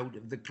team and out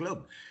of the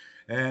club.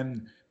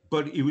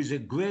 But he was a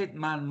great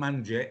man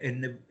manager,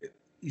 and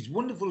his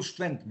wonderful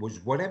strength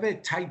was whatever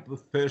type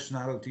of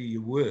personality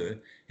you were,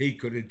 he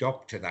could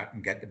adopt to that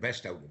and get the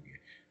best out of you.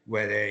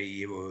 Whether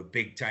you were a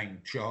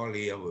big-time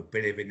Charlie or a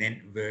bit of an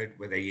introvert,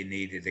 whether you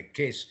needed a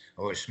kiss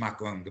or a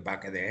smack on the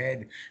back of the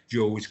head,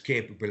 Joe was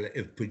capable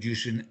of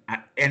producing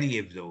any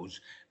of those.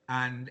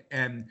 And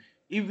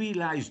he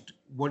realised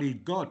what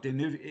he'd got.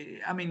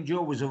 And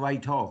Joe was a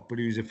right half, but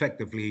he was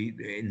effectively,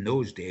 in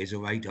those days, a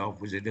right half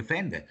was a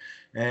defender.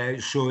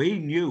 So he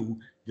knew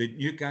that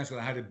Newcastle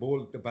had a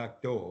ball at the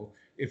back door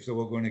if they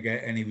were going to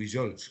get any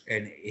results.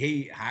 And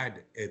he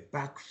had a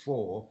back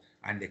four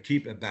and a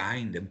keeper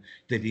behind him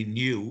that he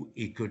knew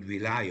he could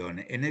rely on.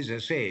 And as I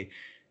say,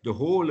 the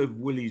whole of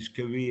Willie's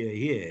career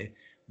here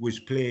was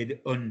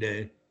played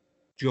under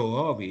Joe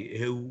Harvey,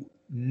 who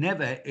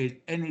never at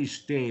any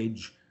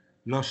stage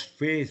lost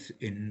faith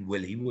in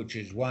Willie, which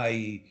is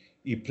why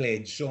he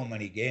played so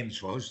many games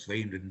for us,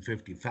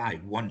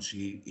 355, once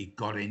he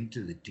got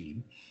into the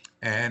team.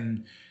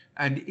 And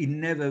he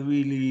never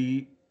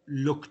really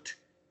looked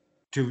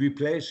to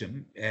replace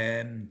him.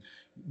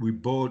 We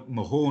bought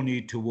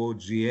Mahoney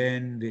towards the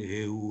end,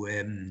 who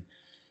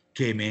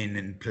came in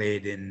and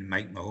played in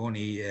Mike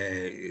Mahoney,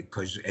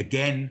 because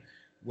again,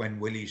 when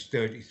Willie's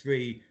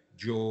 33,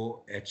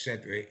 Joe,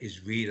 etc.,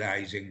 is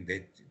realising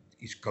that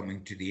he's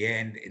coming to the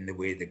end in the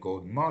way that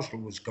Gordon Marshall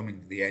was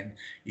coming to the end.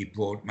 He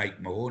brought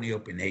Mike Mahoney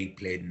up and he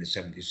played in the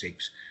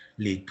 76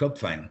 League Cup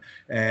final.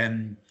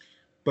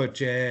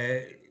 But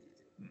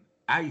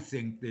I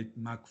think that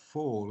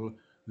McFall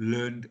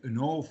learned an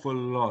awful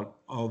lot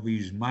of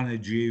his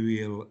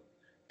managerial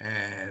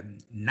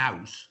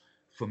nous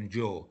from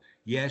Joe.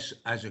 Yes,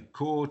 as a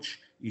coach,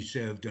 he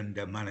served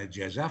under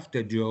managers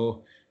after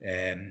Joe,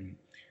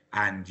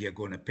 and you're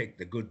going to pick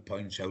the good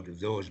points out of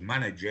those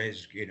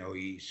managers. You know,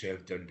 he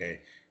served under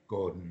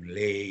Gordon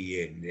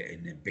Lee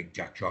and Big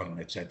Jack Charlton,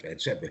 etc.,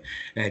 etc.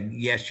 And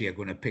yes, you're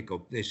going to pick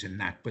up this and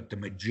that, but the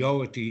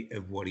majority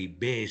of what he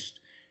based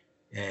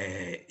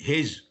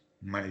his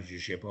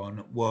managership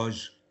on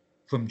was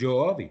from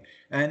Joe Harvey.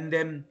 And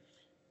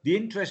the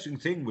interesting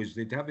thing was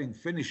that having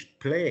finished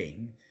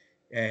playing,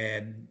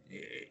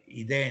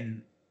 he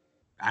then,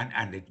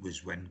 and it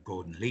was when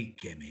Gordon Lee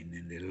came in,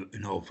 and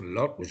an awful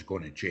lot was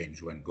going to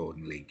change when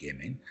Gordon Lee came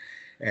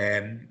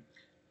in.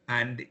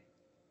 And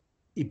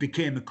he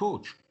became a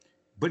coach,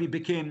 but he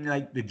became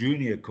like the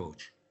junior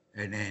coach.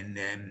 And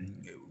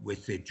then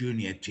with the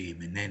junior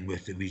team, and then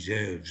with the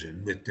reserves,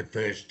 and with the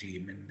first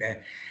team. And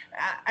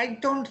I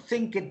don't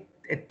think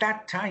at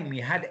that time he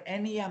had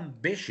any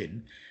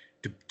ambition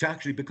to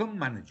actually become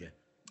manager.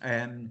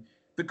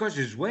 Because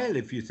as well,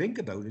 if you think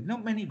about it,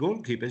 not many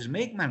goalkeepers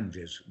make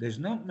managers. There's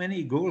not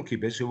many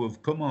goalkeepers who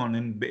have come on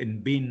and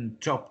been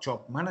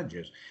top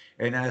managers.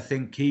 And I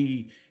think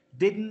he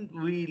didn't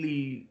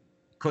really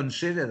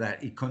consider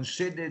that. He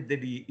considered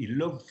that he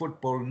loved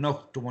football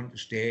enough to want to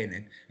stay in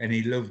it, and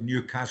he loved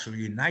Newcastle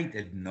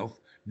United enough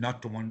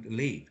not to want to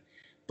leave.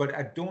 But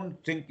I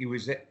don't think he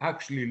was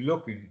actually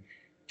looking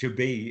to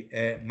be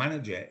a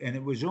manager. And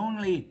it was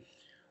only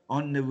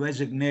on the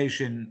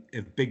resignation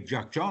of Big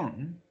Jack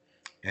Charlton,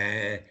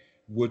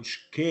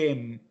 which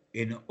came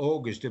in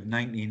August of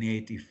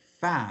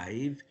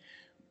 1985,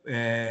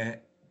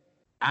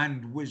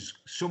 and was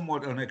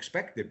somewhat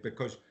unexpected,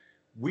 because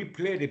we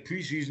played a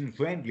pre-season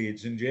friendly at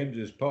St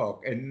James's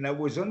Park, and there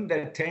was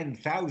under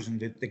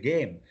 10,000 at the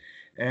game,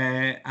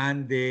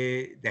 and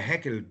they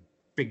heckled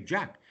Big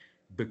Jack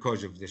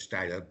because of the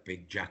style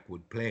Big Jack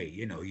would play.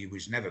 You know, he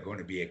was never going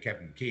to be a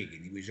Kevin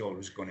Keegan. He was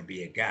always going to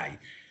be a guy.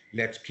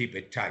 Let's keep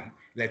it tight.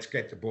 Let's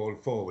get the ball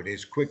forward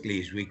as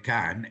quickly as we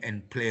can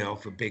and play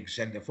off a big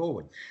centre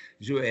forward.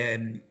 So,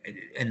 and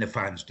the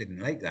fans didn't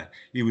like that.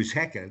 He was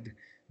heckled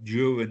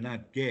during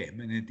that game,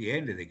 and at the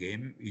end of the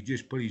game, he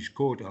just put his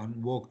coat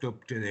on, walked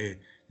up to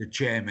the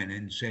chairman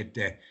and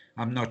said,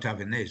 "I'm not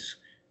having this.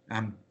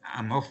 I'm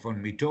off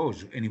on my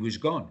toes," and he was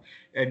gone.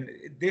 And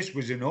this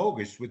was in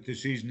August with the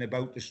season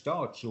about to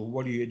start. So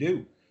what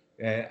do?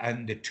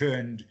 And they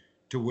turned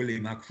to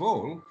Willie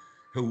McFall,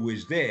 who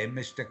was there,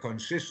 Mr.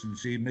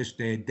 Consistency,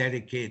 Mr.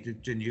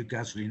 Dedicated to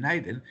Newcastle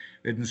United,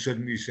 and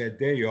suddenly said,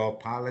 "There you are,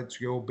 pal, it's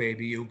your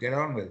baby, you get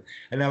on with it."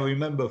 And I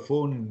remember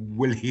phoning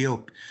Willie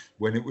up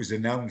when it was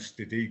announced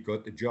that he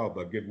got the job.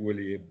 I gave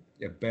Willie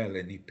a bell,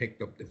 and he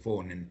picked up the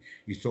phone, and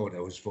he thought I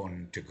was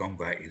phoning to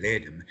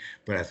congratulate him,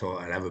 but I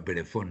thought I'd have a bit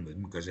of fun with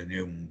him because I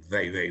knew him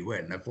very, very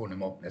well. And I phoned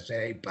him up and I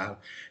said, "Hey, pal,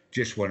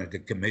 just wanted to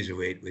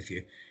commiserate with you."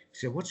 He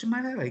said, "What's the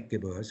matter, like,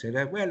 Gibbo?" I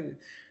said, "Well,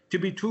 to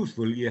be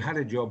truthful, you had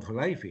a job for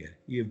life here.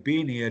 You've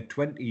been here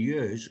 20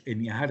 years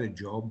and you had a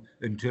job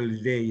until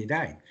the day you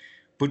died.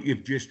 But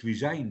you've just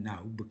resigned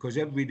now, because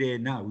every day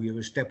now you're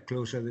a step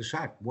closer to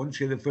sack.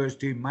 Once you're the first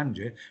team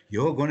manager,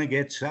 you're going to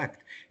get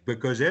sacked,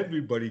 because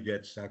everybody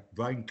gets sacked.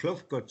 Brian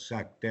Clough got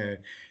sacked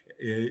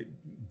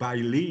by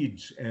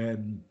Leeds.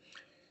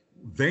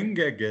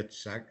 Wenger gets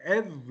sacked.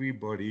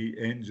 Everybody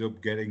ends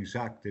up getting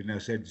sacked." And I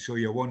said, "So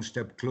you're one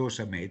step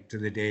closer, mate, to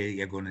the day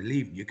you're going to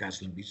leave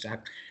Newcastle and be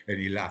sacked." And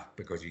he laughed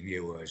because he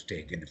knew I was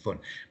taking the fun.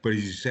 But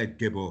he said,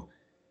 "Gibbo,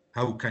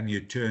 how can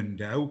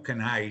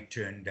I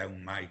turn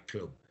down my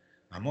club?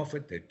 I'm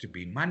offered to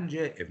be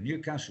manager of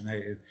Newcastle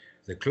United,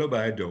 the club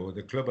I adore,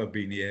 the club I've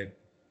been here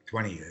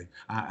 20 years.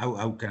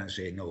 How can I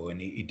say no?"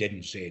 And he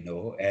didn't say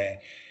no.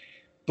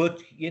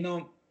 But, you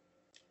know,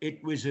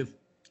 it was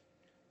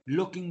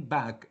looking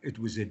back, it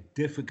was a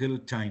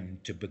difficult time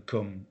to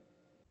become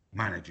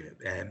manager,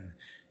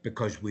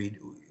 because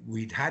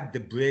we'd had the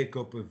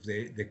breakup of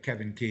the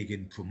Kevin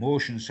Keegan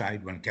promotion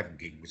side when Kevin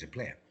Keegan was a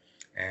player.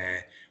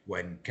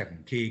 when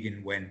Kevin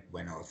Keegan went,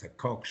 when Arthur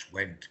Cox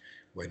went,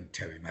 when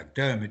Terry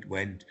McDermott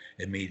went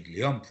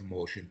immediately on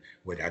promotion.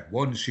 We'd had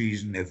one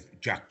season of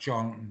Jack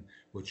Charlton,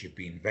 which had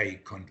been very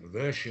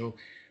controversial,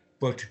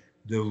 but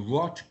the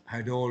rot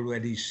had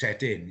already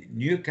set in.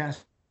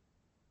 Newcastle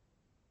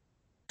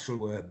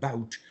were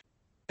about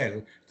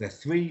the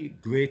three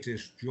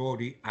greatest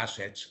Geordie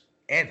assets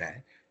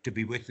ever to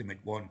be with them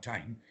at one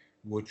time,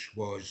 which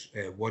was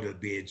Waddle,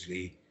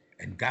 Beardsley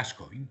and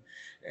Gascoigne.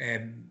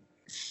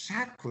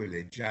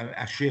 Sacrilege.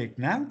 I shake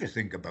now to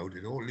think about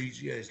it all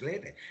these years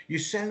later. You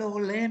sell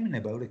all them in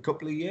about a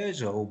couple of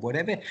years or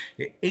whatever.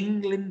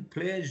 England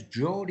players,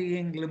 Geordie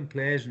England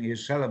players, and you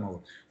sell them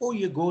all. Oh,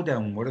 you go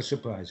down, what a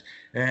surprise.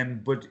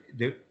 But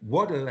the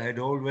Waddle had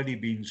already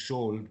been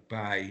sold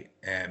by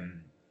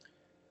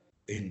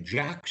in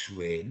Jack's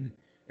reign,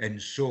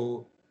 and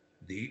so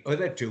the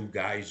other two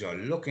guys are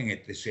looking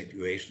at the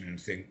situation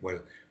and think, well,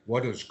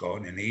 Waddle's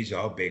gone and he's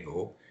our big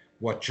hope.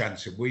 What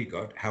chance have we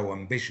got? How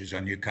ambitious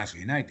are Newcastle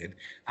United?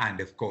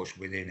 And of course,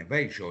 within a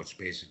very short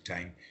space of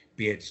time,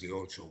 Beardsley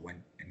also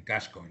went and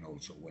Gascoigne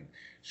also went.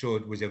 So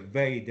it was a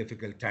very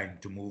difficult time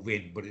to move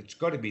in. But it's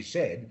got to be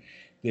said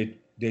that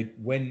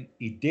when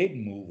he did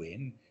move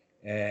in,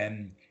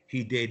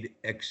 he did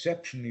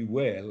exceptionally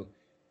well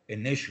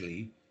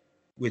initially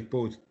with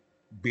both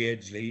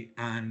Beardsley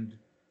and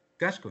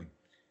Gascoigne.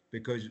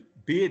 Because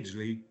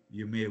Beardsley,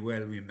 you may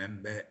well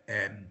remember,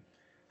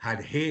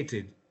 had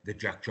hated the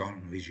Jack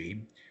Charlton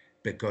regime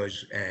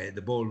because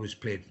the ball was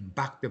played from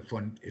back to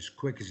front as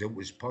quick as it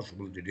was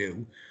possible to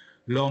do.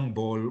 Long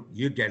ball,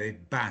 you get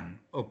it, bang,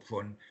 up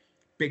front,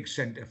 big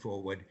centre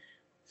forward,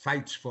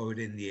 fights for it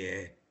in the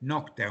air,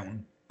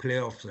 knockdown, play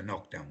off the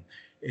knockdown.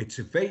 It's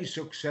very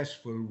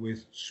successful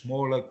with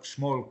small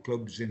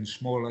clubs in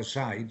smaller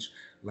sides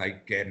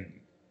like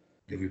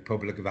the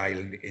Republic of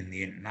Ireland in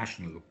the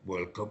international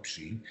World Cup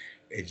scene.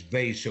 It's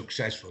very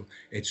successful.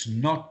 It's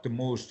not the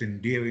most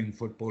endearing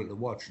football to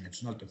watch, and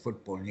it's not the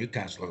football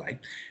Newcastle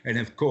like. And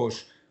of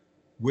course,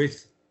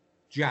 with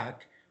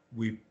Jack,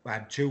 we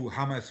had two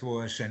hammer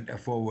thrower centre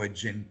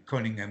forwards in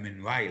Cunningham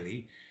and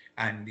Riley,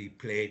 and he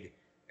played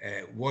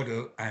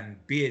Waddle and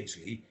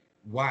Beardsley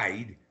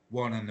wide,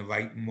 one on the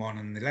right and one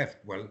on the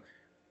left. Well,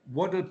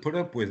 Waddle put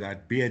up with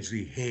that.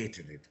 Beardsley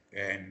hated it,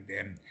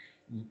 and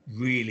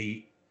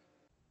really,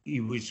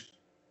 he was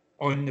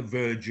on the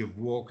verge of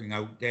walking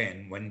out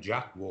then when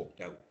Jack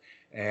walked out.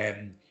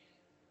 And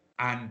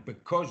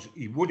because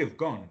he would have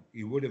gone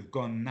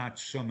that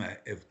summer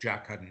if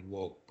Jack hadn't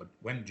walked. But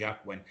when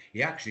Jack went,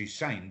 he actually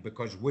signed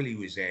because Willie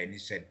was there, and he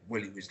said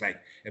Willie was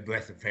like a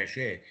breath of fresh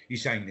air. He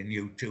signed a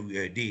new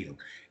 2-year deal.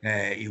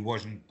 He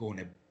wasn't going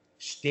to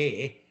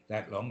stay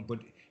that long. But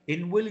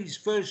in Willie's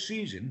first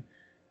season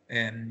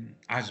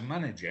as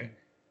manager,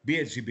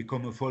 Beardsley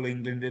became a full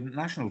England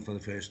international for the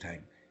first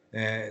time.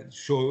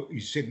 So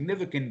his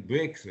significant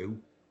breakthrough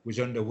was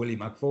under Willie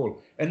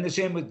McFall. And the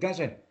same with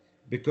Gazza,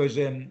 because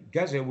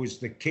Gazza was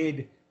the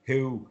kid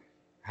who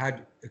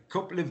had a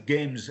couple of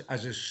games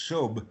as a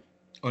sub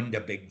under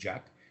Big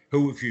Jack,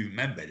 who, if you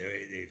remember,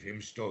 the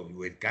famous story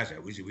with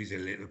Gazza was he was a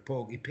little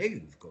porky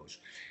pig, of course.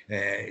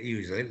 He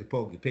was a little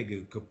porky pig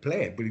who could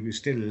play, but he was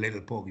still a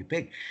little porky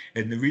pig.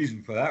 And the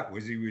reason for that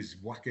was he was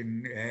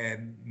whacking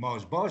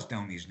Mars bars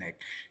down his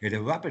neck at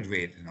a rapid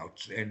rate of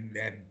knots. And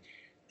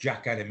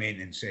Jack had him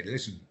in and said,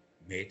 listen,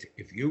 mate,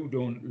 if you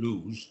don't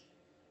lose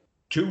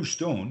 2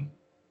 stone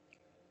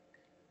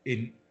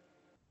in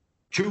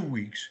 2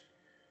 weeks,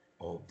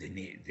 or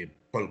the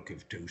bulk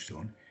of 2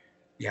 stone,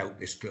 you're out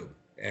this club.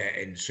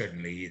 And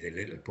suddenly the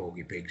little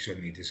porky pig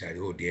suddenly decided,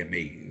 oh dear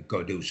me, you've got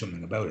to do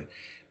something about it.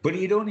 But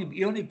he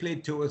only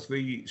played 2 or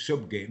 3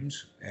 sub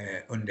games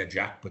under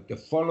Jack. But the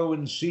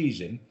following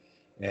season,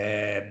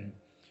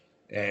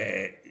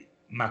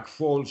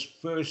 McFall's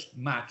first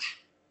match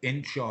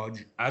in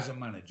charge as a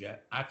manager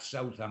at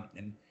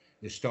Southampton,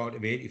 the start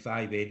of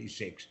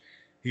 85-86,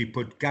 he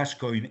put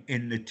Gascoigne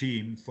in the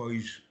team for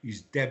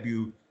his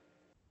debut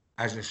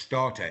as a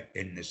starter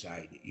in the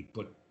side. He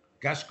put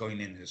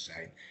Gascoigne in the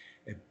side.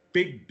 A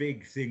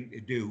big thing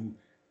to do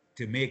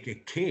to make a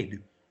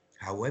kid,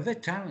 however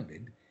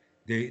talented,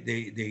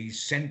 the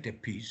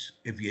centerpiece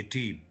of your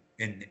team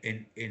in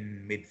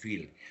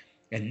midfield.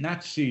 And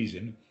that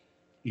season,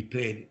 he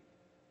played,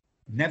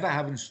 never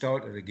having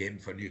started a game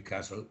for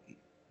Newcastle,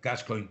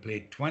 Gascoigne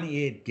played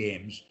 28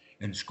 games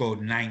and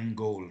scored 9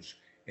 goals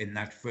in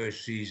that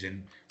first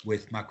season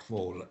with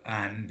McFall.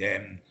 And,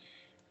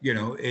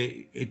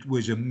 it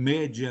was a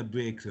major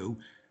breakthrough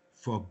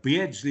for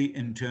Beardsley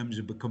in terms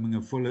of becoming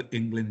a full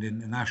England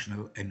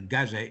international, and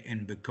Gazza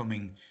in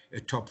becoming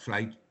a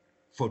top-flight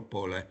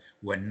footballer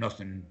when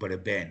nothing but a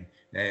Ben.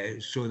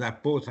 So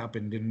that both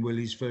happened in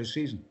Willie's first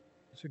season.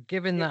 So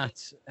given that,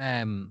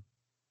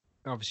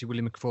 obviously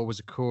Willie McFall was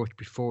a coach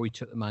before he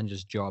took the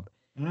manager's job,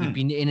 he'd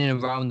been in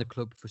and around the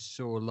club for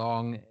so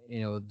long,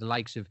 the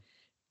likes of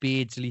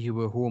Beardsley, who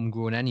were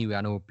homegrown anyway.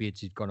 I know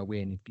Beardsley'd gone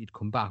away and he'd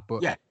come back,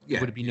 but he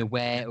would have been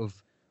aware of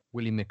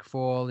Willie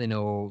McFall,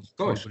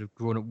 would have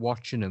grown up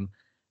watching him.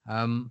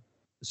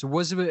 So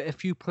was there a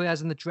few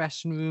players in the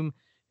dressing room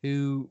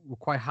who were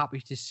quite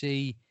happy to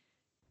see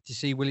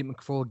Willie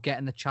McFall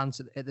getting the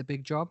chance at the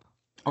big job?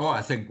 Oh,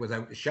 I think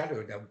without a shadow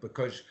of doubt,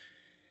 because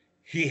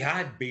he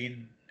had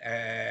been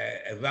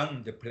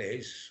around the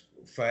place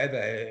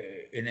forever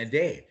in a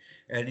day.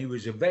 And he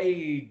was a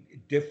very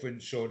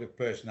different sort of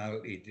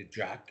personality to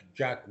Jack.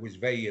 Jack was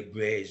very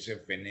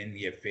abrasive and in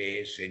your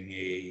face, and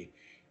you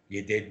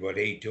did what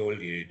he told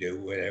you to do,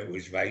 whether it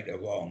was right or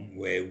wrong,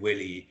 where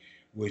Willie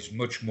was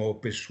much more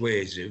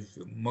persuasive,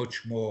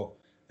 much more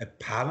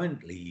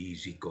apparently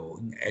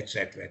easygoing,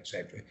 etc.,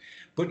 etc.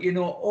 But,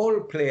 all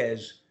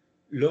players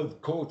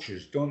love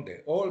coaches, don't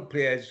they? All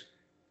players,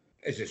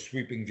 as a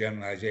sweeping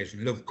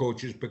generalization, love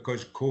coaches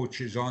because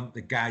coaches aren't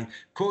the guy.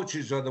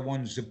 Coaches are the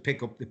ones that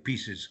pick up the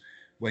pieces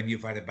when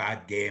you've had a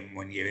bad game,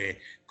 when your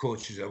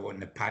coaches are on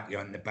the pat you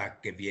on the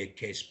back, give you a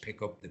kiss,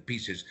 pick up the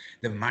pieces.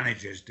 The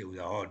managers do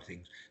the hard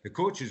things. The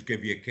coaches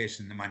give you a kiss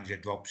and the manager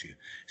drops you.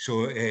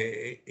 So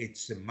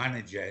it's the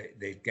manager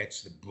that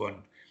gets the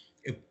brunt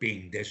of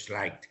being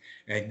disliked.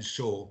 And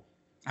so,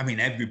 I mean,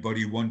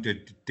 everybody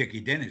wanted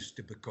Dickie Dennis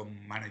to become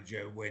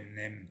manager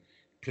when,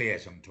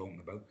 players I'm talking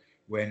about,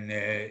 when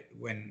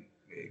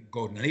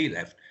Gordon Lee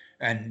left,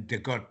 and they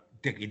got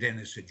Dickie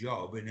Dennis a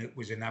job, and it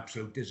was an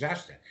absolute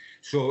disaster.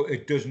 So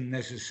it doesn't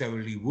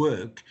necessarily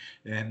work.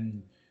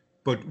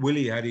 But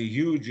Willie had a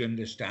huge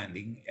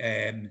understanding.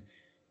 And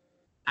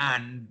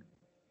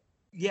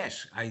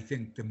yes, I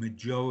think the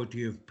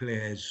majority of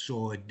players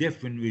saw a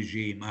different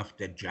regime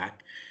after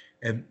Jack,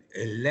 a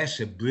less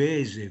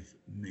abrasive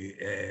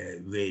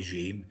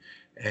regime,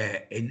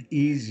 an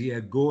easier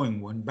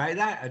going one. By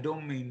that, I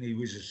don't mean he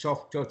was a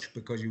soft touch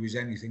because he was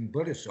anything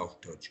but a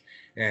soft touch,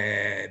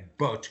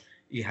 but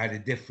he had a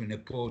different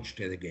approach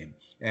to the game.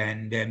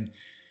 And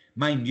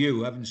mind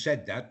you, having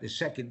said that, they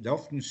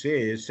often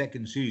say a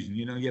second season,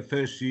 your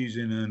first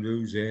season and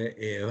lose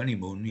a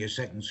honeymoon, your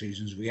second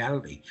season's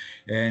reality.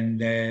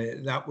 And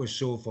that was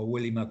so for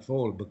Willie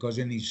McFall, because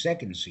in his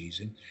second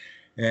season,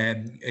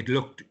 it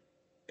looked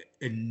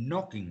a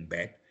knocking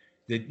bet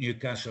that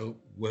Newcastle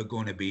were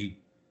going to be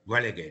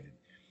relegated.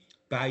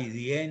 By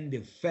the end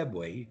of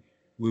February,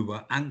 we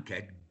were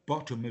anchored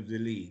bottom of the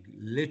league,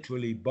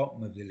 literally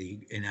bottom of the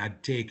league, and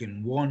had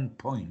taken 1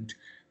 point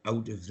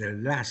out of the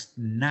last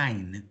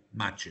 9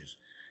 matches.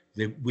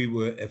 That we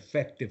were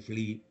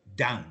effectively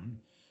down,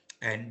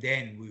 and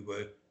then we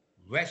were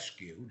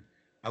rescued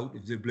out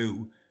of the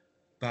blue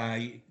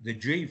by the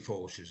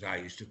G-Forces, I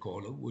used to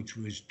call it, which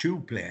was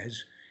 2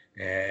 players,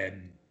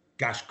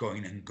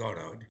 Gascoigne and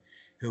Goddard,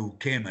 who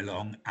came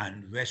along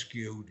and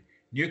rescued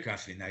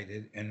Newcastle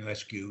United and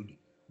rescued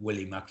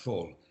Willie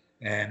McFall.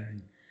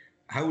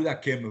 How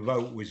that came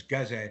about was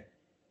Gazza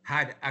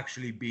had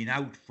actually been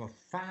out for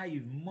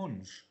 5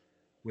 months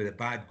with a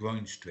bad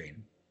groin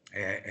strain,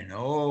 an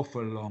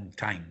awful long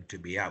time to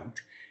be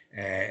out,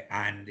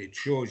 and it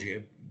shows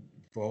you,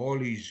 for all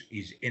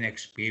his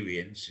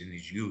inexperience in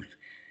his youth,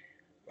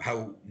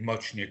 how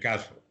much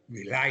Newcastle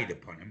relied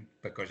upon him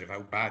because of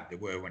how bad they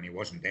were when he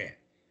wasn't there.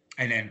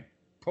 And then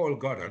Paul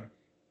Goddard,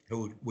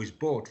 who was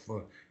bought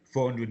for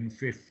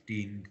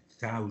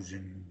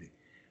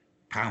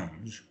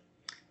 £415,000,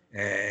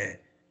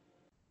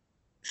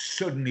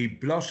 suddenly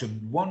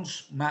blossomed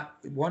once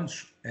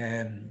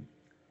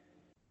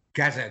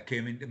Gazza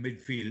came into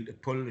midfield to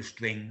pull the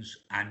strings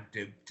and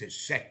to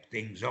set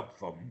things up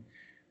for him.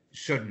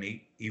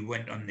 Suddenly he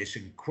went on this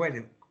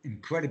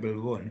incredible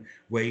run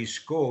where he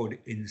scored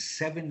in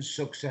 7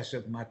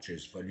 successive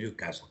matches for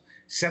Newcastle.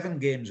 7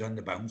 games on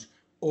the bounce,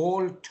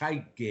 all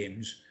tight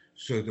games,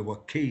 so there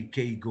were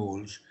key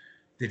goals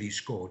that he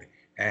scored.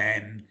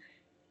 And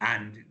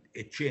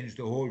it changed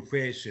the whole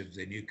face of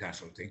the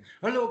Newcastle thing.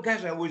 Although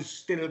Gazza was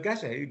still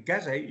Gazza.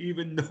 Gazza,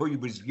 even though he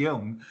was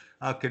young,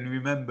 I can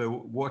remember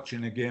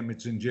watching a game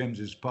at St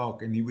James's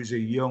Park, and he was a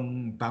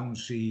young,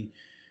 bouncy,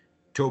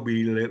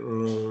 tubby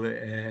little,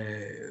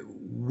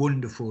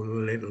 wonderful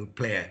little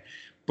player.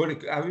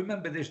 But I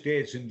remember this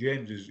day at St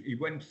James's, he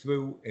went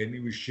through and he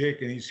was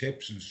shaking his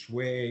hips and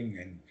swaying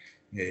and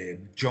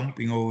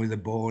jumping over the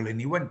ball, and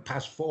he went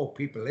past 4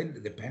 people into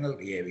the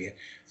penalty area,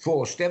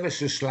 forced ever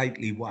so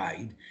slightly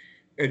wide,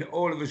 and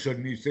all of a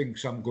sudden he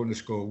thinks, I'm going to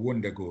score a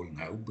wonder goal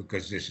now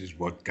because this is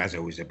what Gazza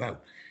was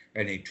about.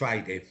 And he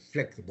tried to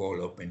flick the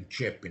ball up and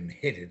chip and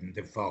hit it in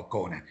the far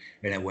corner,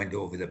 and it went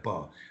over the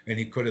bar, and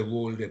he could have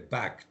rolled it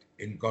back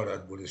and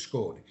Goddard would have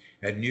scored.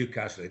 And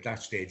Newcastle at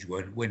that stage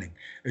weren't winning,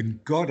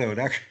 and Goddard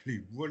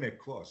actually run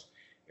across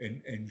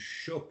and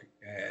shook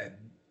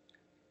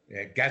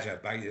Gazza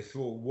by the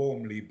throat,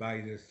 warmly by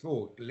the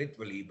throat,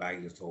 literally by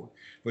the throat,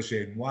 for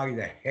saying, why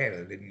the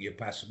hell didn't you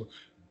pass the ball?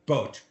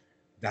 But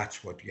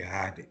that's what you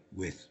had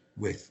with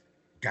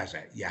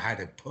Gazza. You had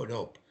to put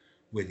up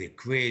with a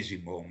crazy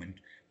moment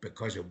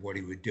because of what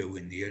he would do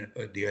in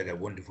the other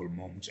wonderful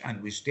moments.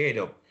 And we stayed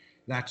up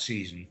that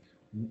season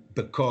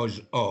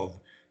because of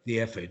the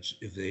efforts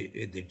of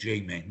the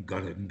G-men,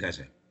 Goddard and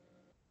Gazza.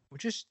 We'll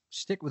just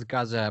stick with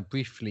Gazza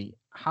briefly.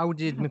 How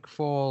did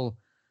McFall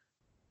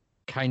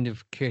kind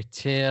of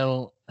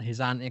curtail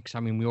his antics? I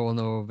mean, we all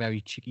know a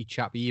very cheeky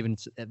chap, even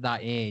at that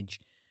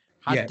age.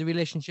 Had the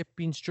relationship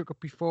been struck up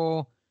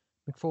before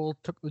McFall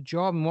took the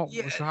job?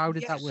 And so how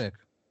did that yes. work?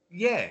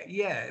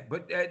 Yeah,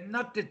 but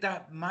not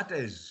that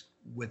matters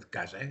with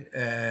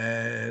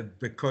Gaza,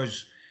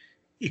 because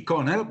he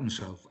can't help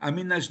himself. I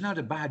mean, there's not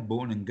a bad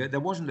bone in There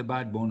wasn't a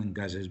bad bone in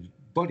Gaza's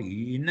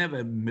body. He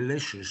never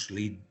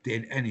maliciously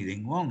did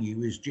anything wrong. He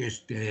was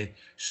just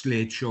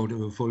slate short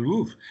of a full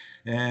roof,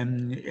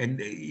 and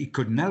he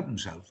couldn't help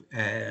himself.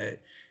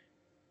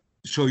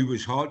 So he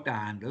was hard to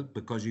handle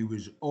because he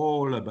was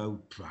all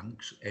about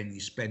pranks, and he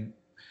spent.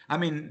 I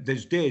mean,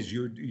 there's days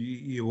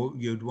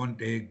you'd want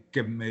to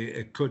give him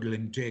a cuddle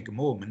and take him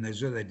home, and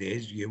there's other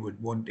days you would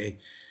want to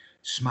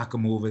smack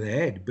him over the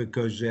head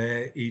because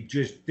he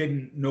just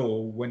didn't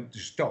know when to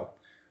stop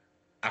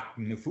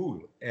acting a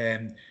fool.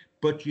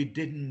 But you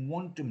didn't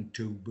want him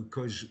to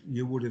because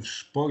you would have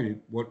spoiled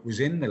what was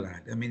in the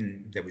lad. I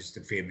mean, there was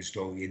the famous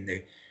story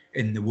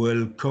in the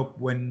World Cup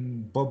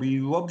when Bobby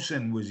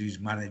Robson was his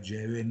manager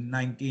in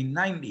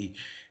 1990,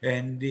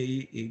 and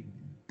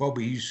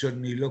Bobby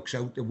suddenly looks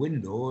out the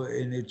window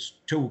and it's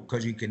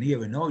because he can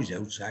hear a noise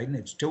outside, and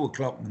it's 2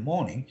 o'clock in the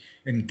morning,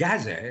 and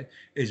Gaza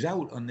is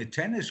out on the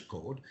tennis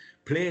court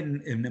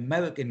playing an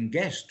American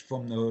guest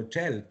from the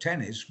hotel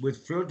tennis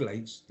with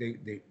floodlights.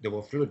 There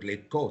were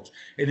floodlit courts.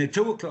 And at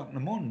 2 o'clock in the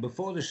morning,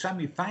 before the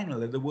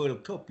semi-final of the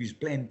World Cup, he's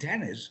playing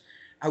tennis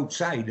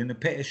outside in a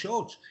pair of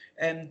shorts.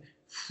 And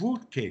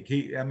fruitcake.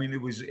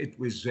 It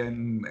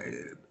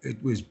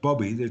was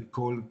Bobby that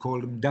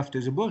called him daft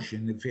as a bush,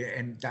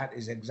 and that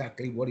is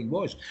exactly what he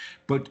was.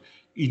 But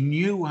Willie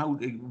knew how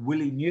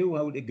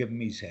to give him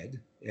his head,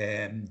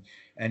 and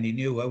he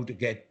knew how to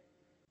get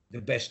the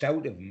best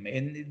out of him.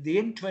 And the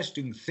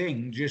interesting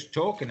thing, just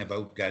talking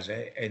about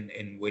Gaza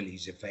and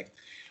Willie's effect,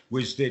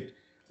 was that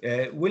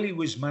Willie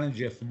was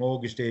manager from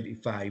August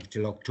 85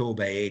 till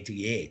October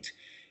 88,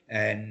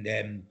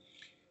 and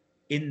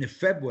in the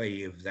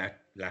February of that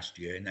last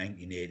year,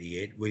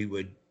 1988, we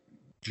were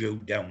due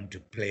down to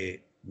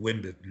play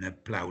Wimbledon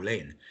at Plough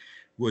Lane,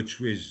 which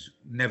was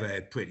never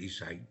a pretty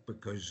sight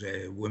because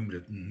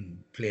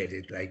Wimbledon played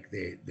it like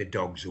the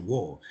dogs of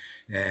war.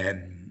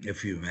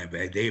 If you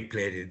remember, they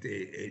played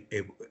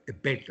it a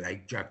bit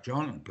like Jack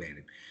Johnson played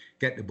it.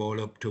 Get the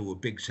ball up to a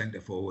big centre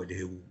forward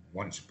who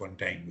once upon a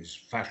time was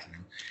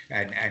fashionable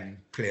and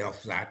play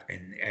off that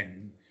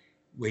and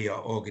we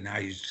are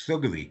organised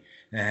thuggery.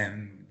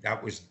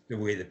 That was the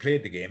way they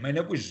played the game. And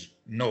it was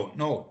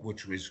 0-0,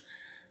 which was,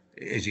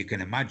 as you can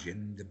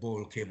imagine, the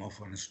ball came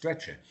off on a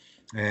stretcher.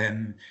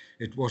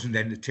 It wasn't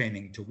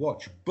entertaining to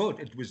watch, but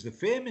it was the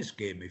famous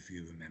game, if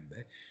you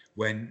remember,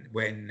 when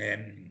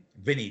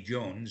Vinnie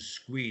Jones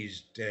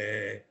squeezed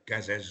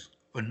Gaza's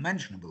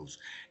unmentionables,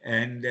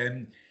 and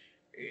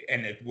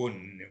it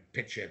won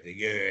Pitcher of the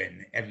Year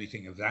and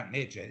everything of that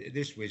nature.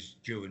 This was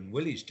during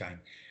Willie's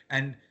time,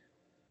 and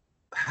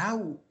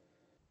how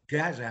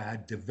Gaza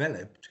had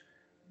developed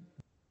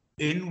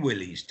in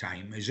Willie's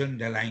time is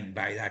underlined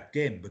by that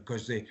game,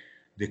 because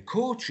the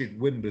coach at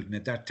Wimbledon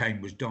at that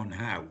time was Don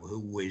Howe, who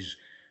was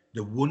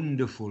one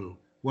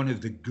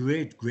of the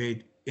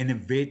great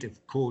innovative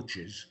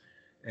coaches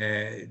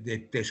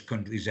that this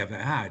country's ever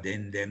had.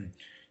 And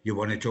you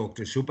want to talk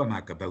to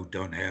Supermac about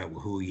Don Howe,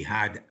 who he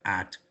had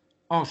at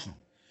Arsenal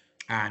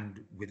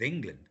and with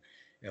England.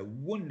 A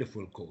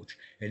wonderful coach,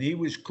 and he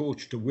was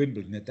coach to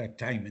Wimbledon at that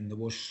time, and they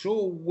were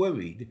so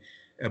worried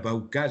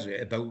about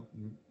Gaza, about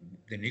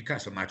the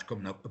Newcastle match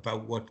coming up,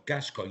 about what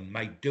Gascoigne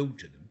might do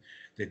to them,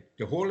 that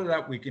the whole of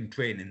that week in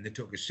training, they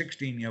took a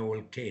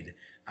 16-year-old kid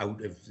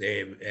out of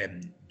their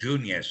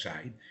junior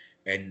side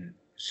and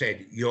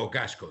said, you're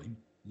Gascoigne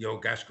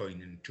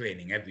in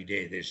training every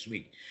day this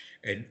week.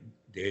 And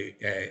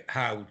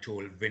Howe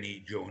told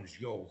Vinnie Jones,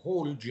 your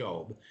whole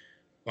job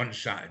on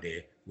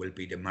Saturday will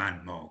be to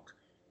man mark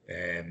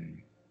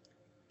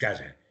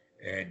Gaza,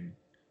 and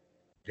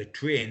they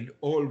trained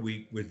all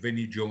week with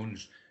Vinnie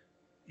Jones.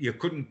 You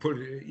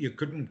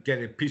couldn't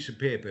get a piece of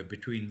paper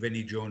between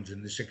Vinnie Jones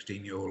and the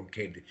 16-year-old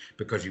kid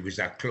because he was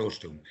that close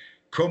to him.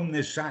 Come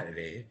this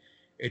Saturday,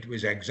 it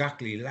was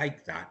exactly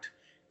like that,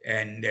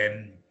 and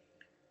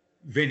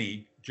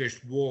Vinnie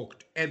just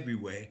walked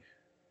everywhere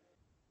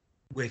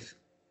with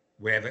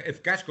wherever.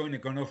 If Gascoigne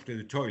had gone off to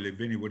the toilet,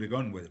 Vinnie would have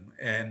gone with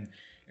him.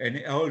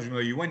 And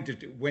ultimately,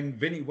 when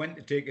Vinnie went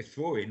to take a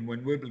throw in,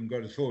 when Wimbledon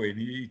got a throw in,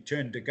 he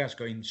turned to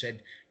Gascoigne and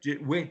said,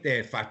 wait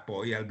there, fat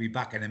boy, I'll be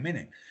back in a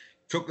minute.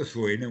 Took the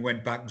throw in and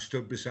went back and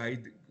stood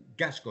beside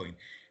Gascoigne.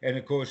 And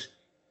of course,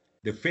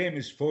 the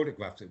famous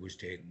photograph that was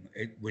taken,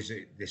 it was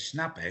the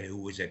snapper, who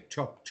was a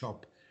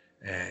top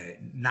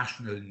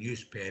national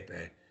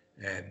newspaper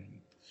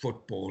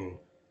football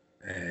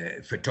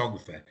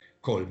photographer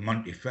called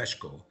Monty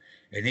Fresco.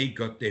 And he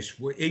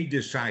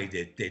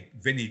decided that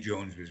Vinnie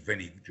Jones was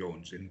Vinnie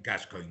Jones and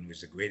Gascoigne was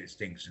the greatest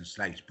thing since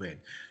sliced bread.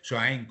 So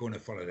I ain't going to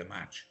follow the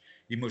match.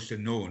 He must have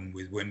known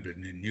with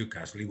Wimbledon and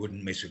Newcastle he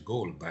wouldn't miss a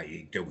goal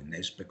by doing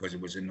this, because it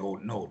was a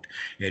 0-0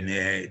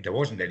 and there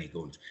wasn't any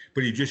goals.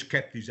 But he just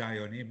kept his eye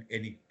on him,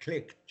 and he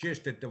clicked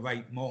just at the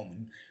right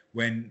moment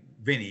when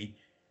Vinnie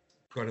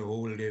got a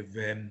hold of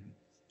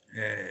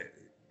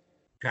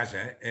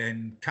Gaza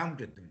and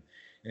counted them.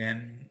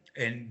 And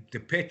the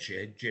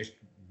pitcher just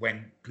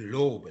went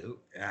global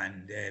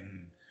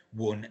and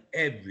won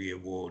every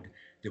award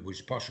that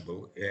was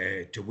possible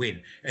to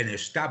win, and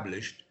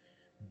established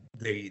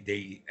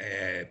the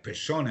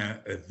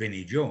persona of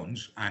Vinnie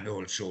Jones, and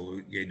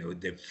also,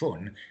 the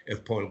fun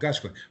of Paul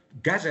Gascoigne.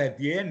 Gazza, at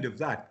the end of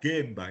that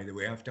game, by the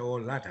way, after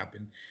all that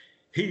happened,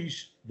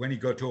 when he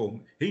got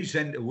home, he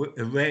sent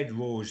a red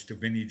rose to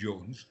Vinnie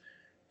Jones,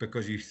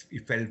 because he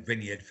felt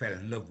Vinnie had fell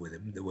in love with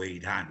him, the way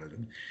he'd handled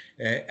him.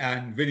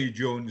 And Vinnie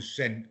Jones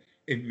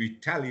in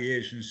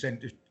retaliation,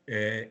 sent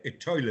a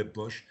toilet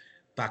brush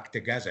back to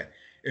Gazza.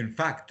 In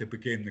fact, they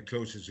became the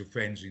closest of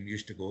friends and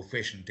used to go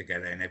fishing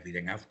together and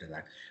everything after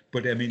that.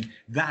 But I mean,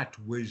 that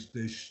was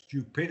the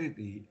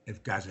stupidity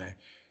of Gazza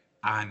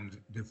and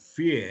the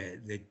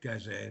fear that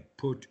Gazza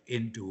put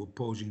into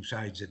opposing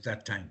sides at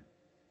that time.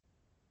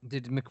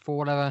 Did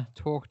McFall ever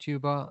talk to you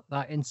about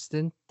that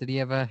incident? Did he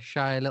ever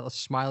shy a little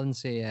smile and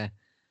say,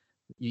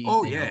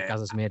 yeah,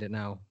 Gazza's made it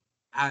now?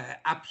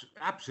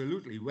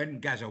 Absolutely.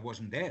 When Gazza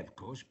wasn't there, of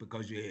course,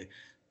 because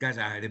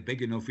Gazza had a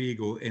big enough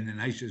ego in the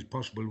nicest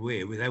possible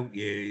way without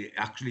you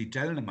actually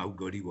telling him how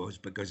good he was,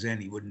 because then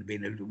he wouldn't have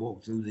been able to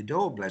walk through the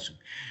door, bless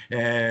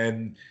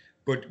him.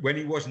 But when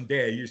he wasn't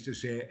there, he used to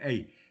say,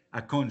 hey, I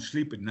can't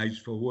sleep at nights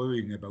for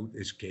worrying about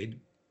this kid,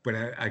 but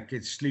I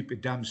could sleep a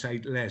damn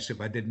sight less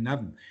if I didn't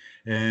have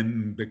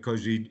him,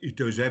 because he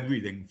does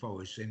everything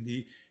for us. And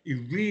he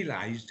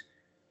realised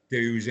that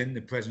he was in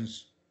the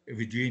presence of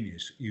a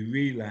genius. He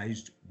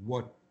realised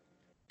what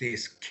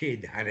this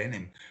kid had in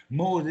him,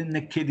 more than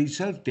the kid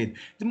himself did.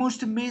 The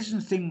most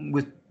amazing thing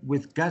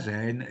with Gazza,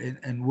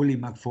 and Willie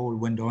McFall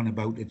went on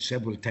about it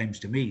several times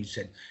to me, he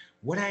said,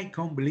 what I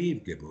can't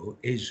believe, Gibbo,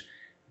 is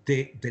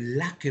the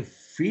lack of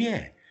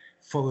fear.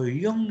 For a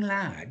young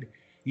lad,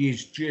 he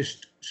is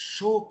just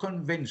so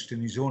convinced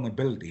in his own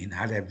ability, and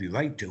had every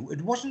right to.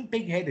 It wasn't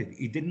big-headed.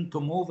 He didn't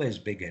come over as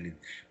big-headed,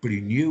 but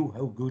he knew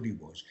how good he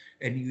was.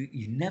 And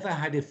he never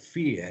had a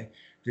fear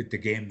that the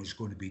game was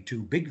going to be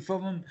too big for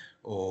him,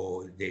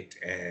 or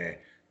that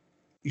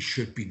he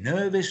should be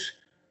nervous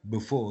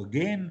before a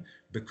game,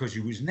 because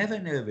he was never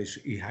nervous.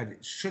 He had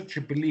such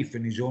a belief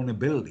in his own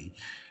ability.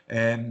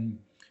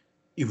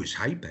 He was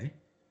hyper.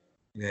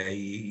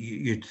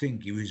 You'd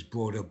think he was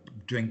brought up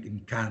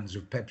drinking cans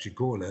of Pepsi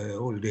Cola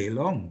all day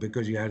long,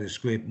 because he had to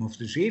scrape them off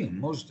the ceiling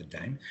most of the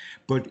time.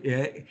 But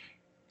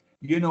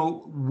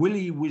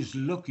Willie was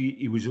lucky.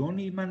 He was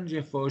only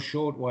manager for a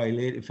short while,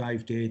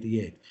 85 to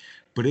 88.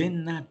 But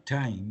in that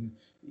time,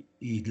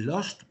 he'd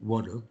lost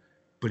Waddle,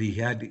 but he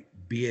had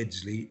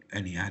Beardsley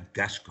and he had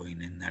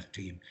Gascoigne in that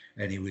team.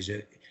 And he was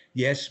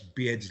yes,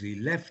 Beardsley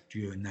left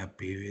during that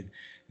period.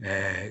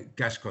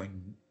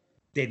 Gascoigne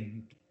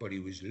didn't, but he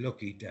was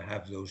lucky to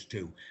have those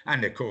two.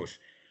 And of course,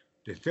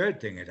 the third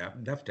thing that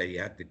happened after he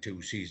had the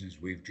 2 seasons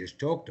we've just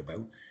talked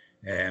about,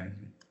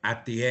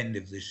 at the end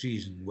of the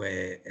season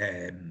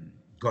where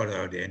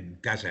Goddard and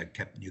Gazza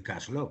kept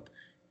Newcastle up,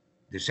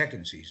 the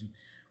second season,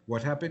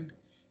 what happened?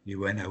 He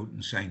went out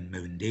and signed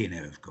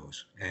Mirandina, of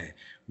course,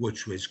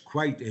 which was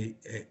quite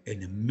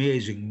an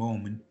amazing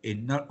moment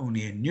in not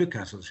only in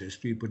Newcastle's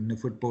history, but in the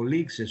Football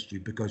League's history,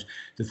 because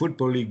the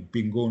Football League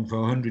been going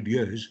for 100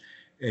 years,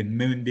 and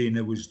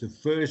Mirandina was the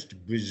first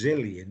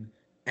Brazilian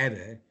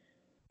ever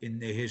in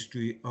the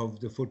history of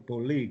the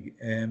Football League.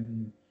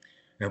 And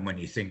when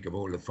you think of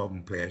all the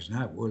foreign players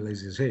now, well,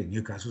 as I say,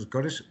 Newcastle's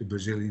got a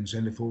Brazilian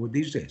centre forward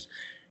these days.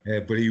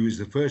 But he was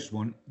the first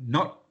one,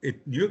 not at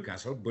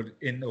Newcastle, but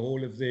in the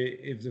whole of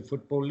the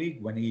Football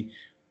League when he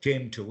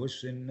came to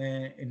us in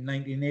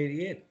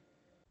 1988.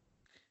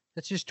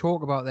 Let's just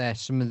talk about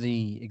some of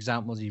the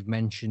examples you've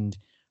mentioned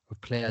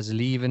of players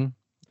leaving.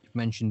 You've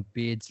mentioned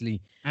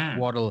Beardsley,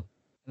 Waddle,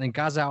 and then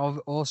Gazza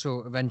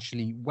also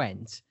eventually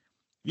went.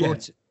 Yeah.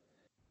 But,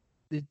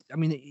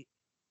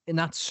 in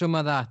that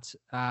summer that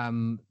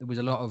there was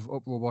a lot of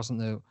uproar, wasn't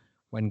there,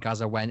 when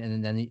Gazza went,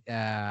 and then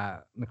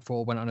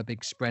McFall went on a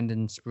big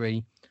spending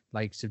spree,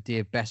 like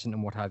Dave Besant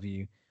and what have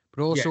you.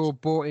 But also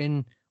brought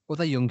in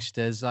other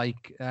youngsters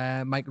like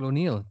Michael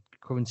O'Neill,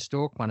 current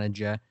Stoke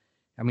manager.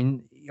 I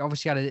mean, he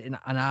obviously had an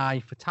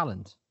eye for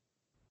talent.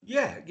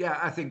 Yeah,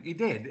 I think he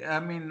did. I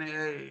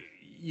mean,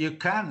 you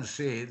can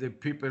say that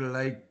people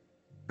like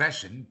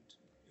Besant,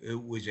 who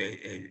was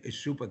a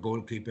super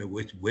goalkeeper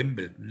with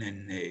Wimbledon,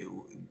 and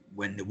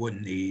when they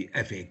won the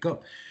FA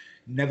Cup,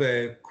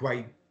 never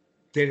quite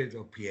did it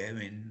up here.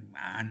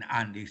 And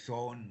Andy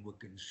Thorne, we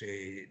can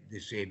say the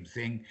same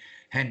thing.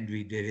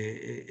 Hendry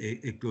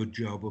did a good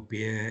job up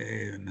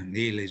here.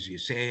 McNeil, as you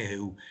say,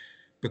 who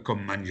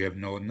become manager of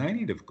Northern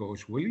Ireland, of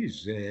course,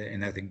 Willie's,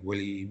 and I think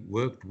Willie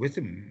worked with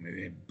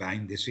him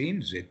behind the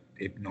scenes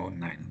at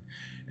Northern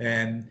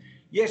Ireland.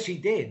 Yes, he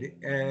did.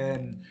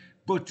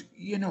 But,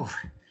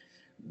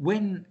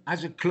 when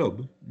as a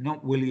club,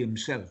 not Willie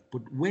himself,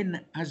 but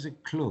when as a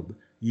club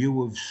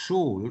you have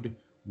sold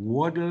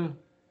Waddle,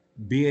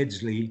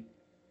 Beardsley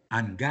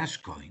and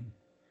Gascoigne,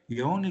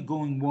 you're only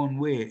going one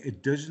way.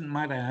 It doesn't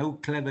matter how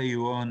clever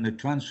you are on the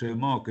transfer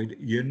market,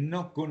 you're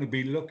not going to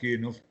be lucky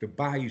enough to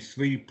buy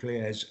 3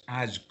 players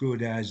as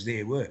good as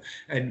they were.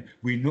 And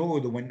we know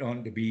they went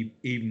on to be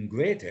even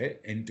greater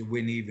and to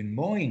win even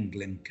more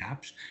England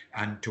caps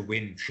and to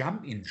win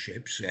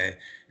championships.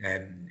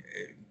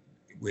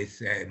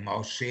 With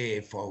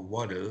Marseille for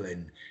Waddle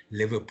and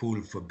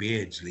Liverpool for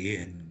Beardsley,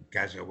 and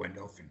Gaza went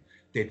off and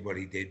did what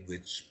he did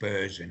with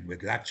Spurs and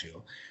with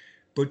Lazio.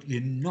 But you're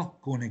not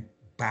going to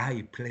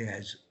buy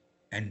players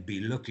and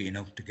be lucky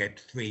enough to get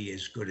 3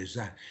 as good as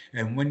that.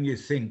 And when you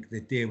think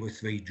that there were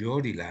 3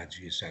 Geordie lads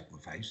you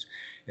sacrificed,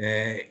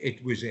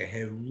 it was a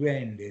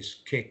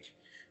horrendous kick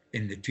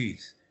in the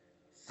teeth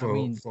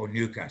for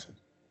Newcastle.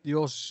 They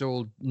also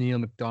sold Neil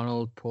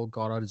McDonald, Paul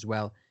Goddard as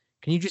well.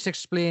 Can you just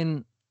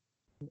explain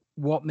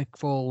what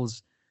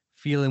McFall's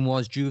feeling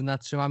was during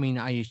that? So, I mean,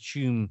 I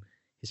assume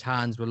his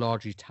hands were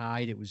largely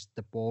tied. It was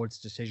the board's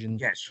decision.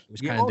 Yes. It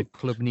was kind of the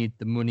club needed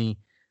the money.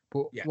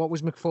 But what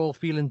was McFall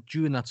feeling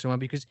during that summer?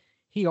 Because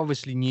he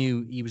obviously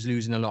knew he was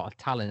losing a lot of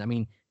talent. I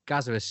mean,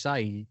 Gaza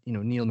aside,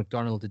 Neil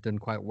McDonald had done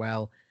quite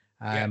well.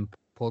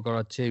 Paul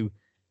Goddard too.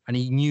 And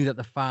he knew that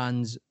the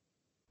fans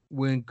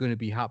weren't going to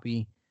be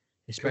happy,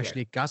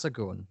 especially Gaza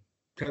going.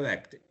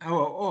 Correct.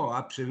 Oh,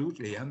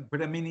 absolutely.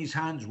 But I mean, his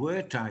hands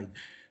were tied.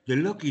 The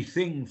lucky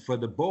thing for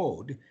the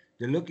board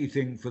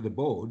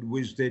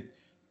was that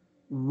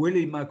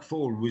Willie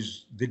McFall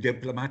was the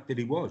diplomat that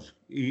he was.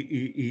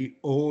 He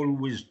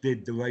always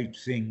did the right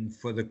thing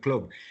for the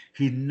club.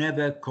 He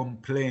never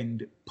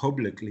complained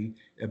publicly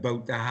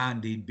about the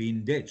hand he'd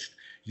been ditched.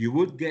 You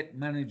would get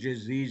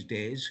managers these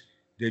days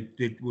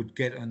that would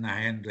get on their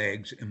hind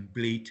legs and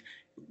bleat,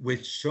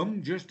 with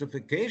some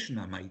justification,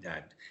 I might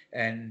add.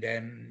 And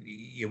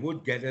you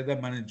would get other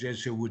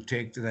managers who would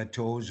take to their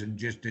toes and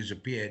just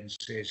disappear and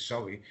say,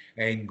 sorry,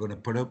 I ain't going to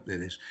put up with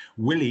this.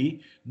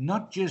 Willie,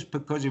 not just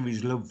because of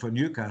his love for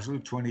Newcastle,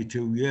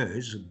 22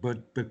 years,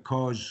 but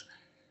because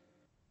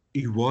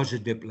he was a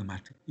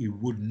diplomat. He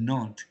would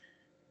not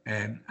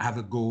have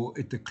a go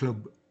at the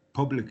club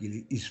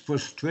publicly. His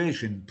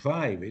frustration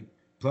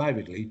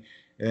privately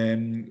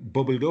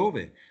bubbled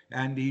over.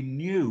 And he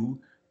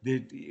knew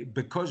that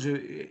because of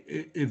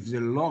the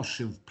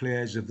loss of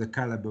players of the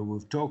calibre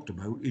we've talked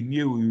about, he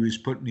knew he was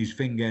putting his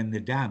finger in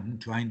the dam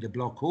trying to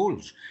block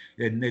holes,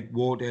 and that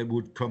water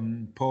would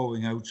come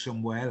pouring out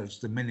somewhere else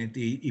the minute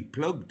he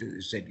plugged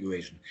the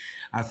situation.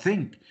 I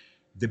think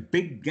the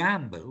big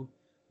gamble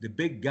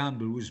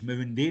was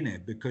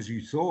Mirandina, because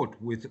he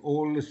thought with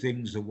all the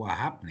things that were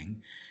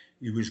happening,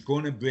 he was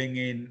going to bring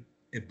in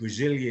a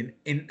Brazilian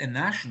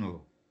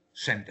international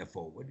centre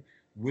forward.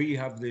 We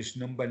have this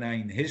number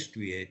 9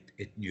 history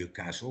at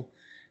Newcastle.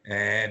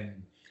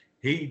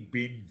 He'd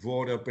been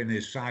brought up in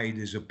his side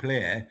as a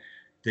player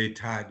that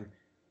had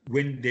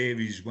Wyn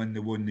Davies when they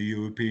won the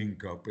European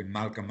Cup and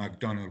Malcolm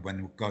MacDonald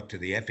when we got to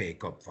the FA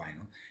Cup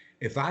final.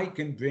 If I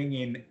can bring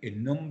in a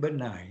number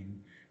 9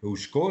 who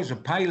scores a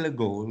pile of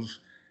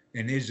goals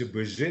and is a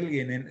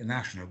Brazilian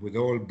international, with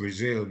all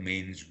Brazil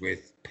means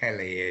with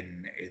Pele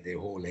and the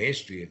whole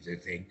history of the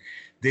thing,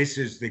 this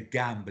is the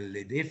gamble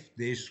that if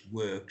this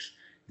works,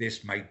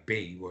 this might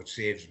be what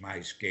saves my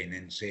skin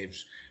and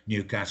saves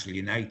Newcastle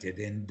United,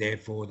 and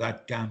therefore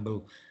that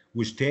gamble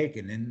was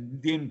taken.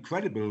 And the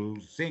incredible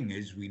thing,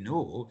 as we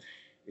know,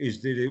 is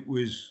that it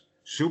was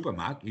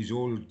Supermac, his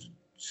old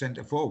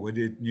centre forward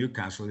at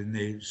Newcastle in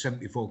the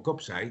 74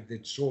 Cup side,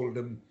 that sold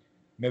him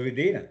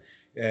Mirandina,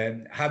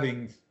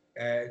 having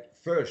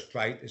first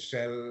tried to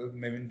sell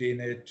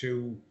Mirandina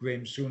to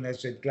Graham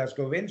Souness at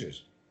Glasgow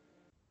Rangers.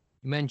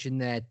 You mentioned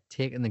there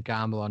taking the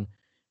gamble on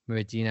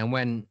Mirandina, and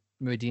when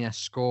Mirandina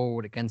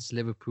scored against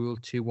Liverpool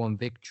 2-1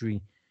 victory,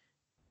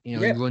 he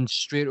runs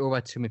straight over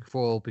to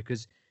McFall,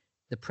 because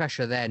the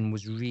pressure then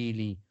was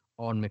really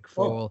on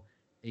McFall.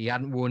 He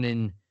hadn't won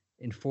in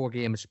 4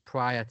 games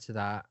prior to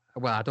that.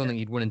 Well, I don't think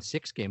he'd won in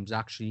 6 games,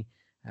 actually.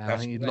 I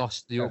think he'd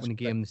lost the opening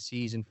game of the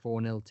season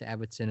 4-0 to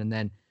Everton, and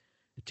then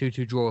a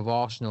 2-2 draw of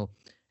Arsenal.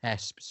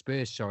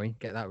 Spurs, sorry,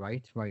 get that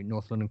right. Right,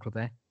 North London club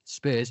there.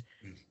 Spurs.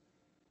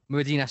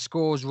 Mirandina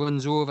scores,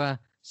 runs over,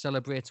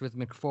 celebrates with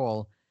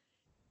McFall.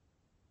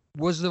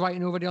 Was the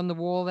writing already on the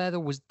wall there, though?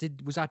 Was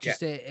that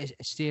just a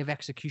stay of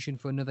execution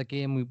for another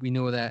game? We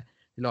know that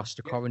they lost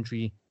to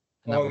Coventry,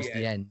 and that was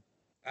the end.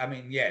 I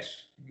mean,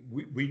 yes,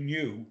 we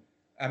knew.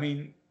 I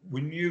mean,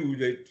 we knew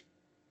that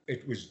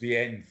it was the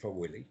end for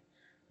Willie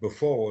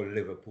before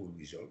Liverpool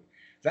result.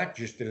 That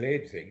just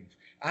delayed things,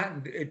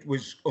 and it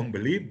was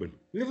unbelievable.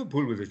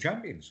 Liverpool were the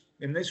champions,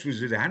 and this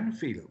was at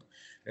Anfield,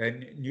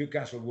 and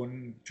Newcastle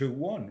won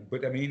 2-1.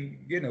 But I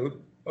mean,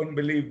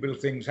 unbelievable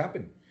things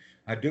happen.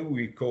 I do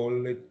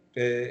recall that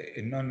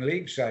a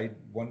non-league side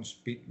once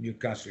beat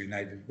Newcastle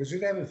United. Was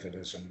it Everton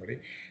or somebody?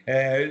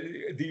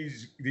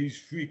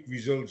 These freak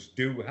results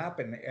do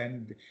happen,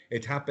 and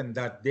it happened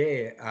that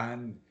day.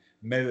 And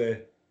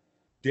Miller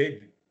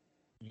did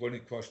run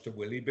across to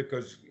Willie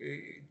because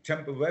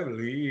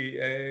temporarily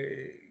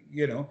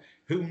you know,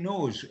 who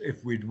knows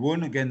if we'd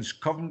won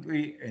against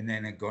Coventry and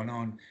then had gone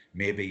on,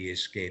 maybe he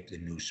escaped the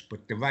noose.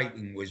 But the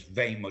writing was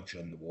very much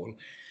on the wall.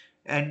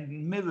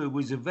 And Miller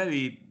was a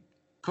very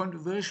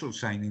controversial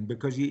signing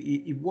because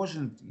he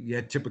wasn't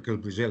your typical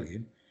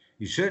Brazilian.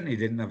 He certainly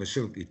didn't have a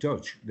silky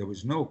touch. There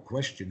was no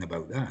question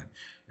about that,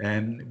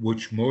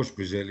 which most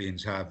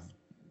Brazilians have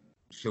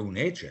through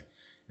nature.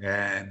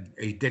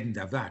 He didn't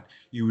have that.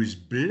 He was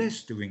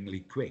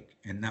blisteringly quick,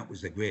 and that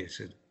was the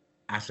greatest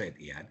asset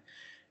he had.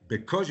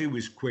 Because he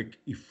was quick,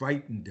 he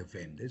frightened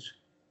defenders,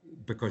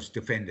 because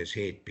defenders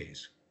hate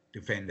pace.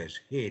 Defenders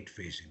hate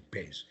facing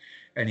pace.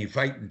 And he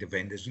frightened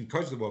defenders, and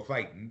because they were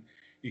frightened,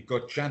 he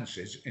got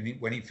chances. And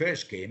when he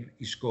first came,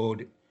 he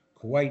scored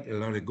quite a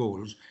lot of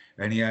goals,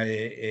 and he had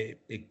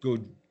a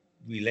good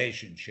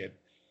relationship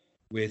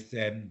with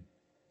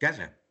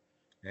Gaza.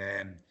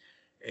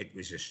 It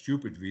was a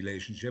stupid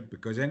relationship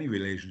because any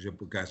relationship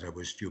with Gaza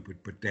was stupid.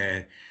 But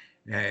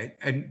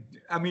and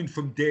I mean,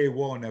 from day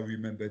one, I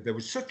remember there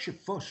was such a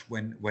fuss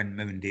when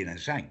Mirandina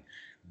signed,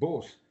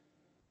 both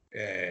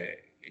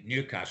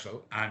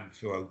Newcastle and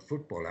throughout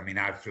football. I mean,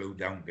 I flew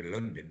down to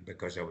London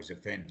because I was a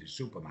friend of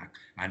Supermac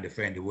and a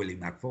friend of Willie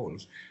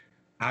McFalls.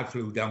 I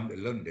flew down to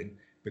London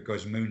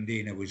because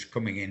Mirandina was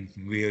coming in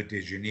from Rio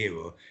de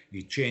Janeiro.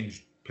 He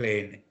changed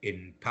plane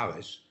in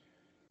Paris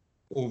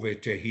over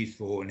to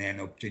Heathrow and then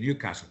up to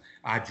Newcastle.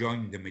 I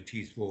joined them at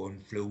Heathrow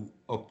and flew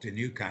up to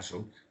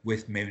Newcastle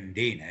with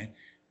Mirandina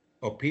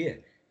up here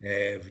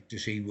to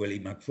see Willie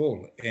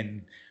McFall.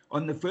 And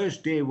on the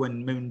first day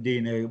when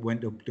Mirandina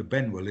went up to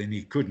Benwell, and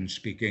he couldn't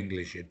speak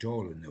English at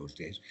all in those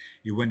days,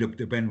 he went up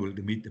to Benwell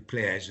to meet the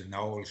players, and they're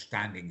all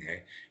standing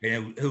there.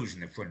 And who's in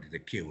the front of the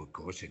queue? Of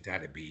course, it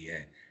had to be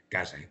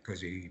Gaza,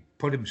 because he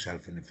put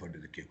himself in the front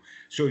of the queue.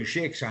 So he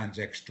shakes hands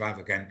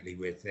extravagantly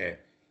with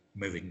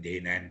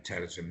Mirandina and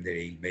tells him that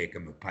he'll make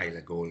him a pile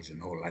of goals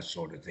and all that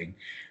sort of thing.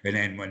 And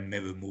then when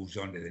Mirror moves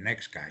on to the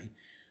next guy,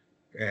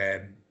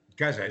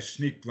 Gaza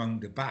sneaked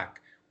round the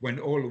back, went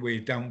all the way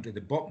down to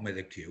the bottom of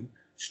the queue,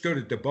 stood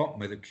at the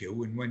bottom of the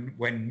queue, and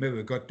when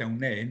Mirror got down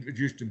there,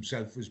 introduced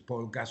himself as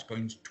Paul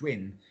Gascoigne's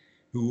twin,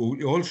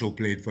 who also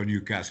played for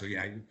Newcastle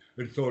United,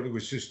 and thought it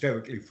was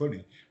hysterically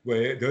funny,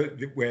 where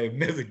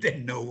Mirror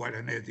didn't know what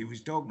on earth he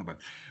was talking about.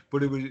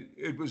 But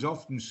it was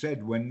often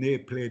said when they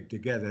played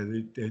together,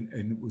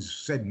 and it was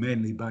said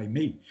mainly by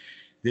me,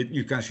 that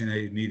Newcastle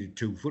United needed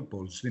two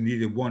footballs. They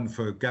needed one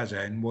for Gaza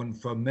and one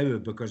for Mirror,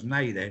 because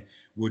neither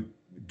would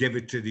give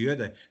it to the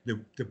other.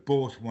 They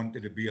both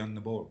wanted to be on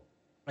the ball.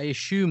 I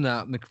assume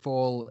that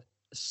McFall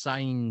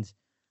signed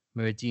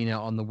Mirandina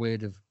on the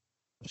word of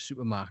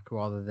Supermac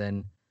rather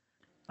than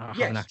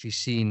having actually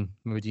seen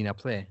Mirandina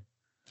play.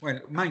 Well,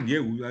 mind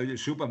you,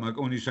 Supermac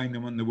only signed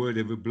him on the word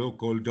of a bloke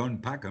called Don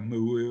Packham,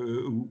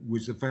 who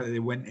was the fellow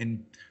that went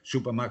in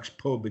Supermac's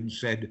pub and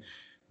said,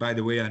 by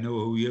the way, I know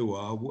who you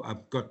are.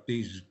 I've got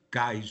these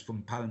guys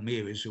from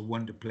Palmeiras who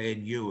want to play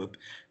in Europe.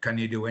 Can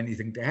you do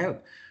anything to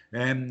help?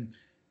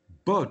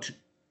 But,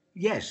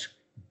 yes,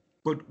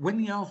 but when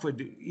he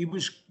offered, he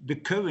was the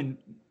current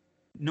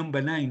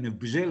number 9 of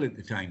Brazil at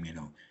the time, you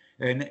know.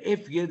 And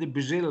if you're the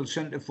Brazil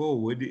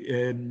centre-forward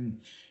in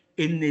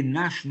the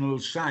national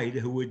side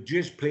who had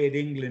just played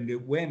England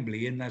at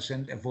Wembley, and their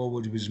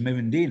centre-forward was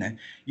Mirandina,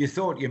 you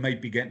thought you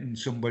might be getting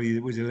somebody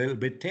that was a little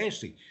bit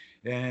tasty.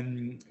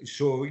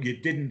 So you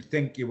didn't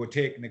think you were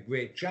taking a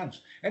great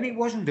chance. And he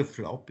wasn't a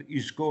flop. He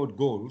scored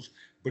goals,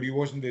 but he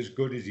wasn't as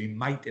good as he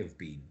might have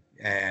been.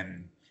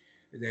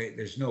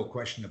 There's no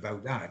question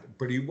about that.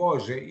 But he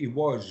was,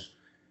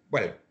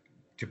 well,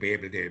 to be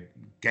able to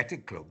get a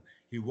club,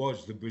 he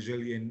was the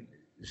Brazilian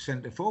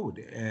centre-forward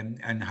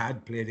and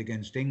had played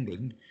against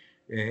England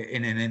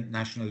in an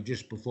international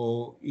just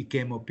before he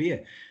came up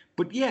here.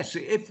 But yes,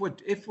 if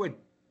we're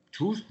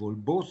truthful,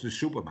 both the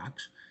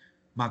Supermacs,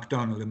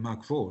 McDonald and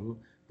McFall,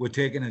 were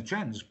taking a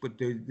chance, but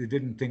they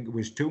didn't think it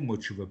was too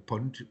much of a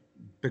punt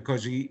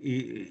because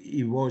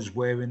he was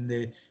wearing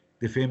the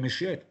famous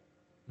shirt.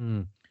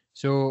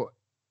 So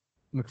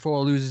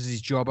McFall loses his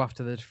job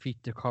after the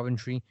defeat to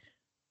Coventry.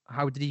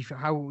 How did he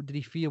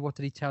feel? What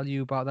did he tell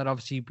you about that?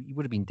 Obviously, he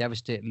would have been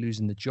devastated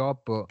losing the job,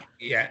 but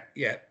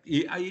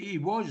he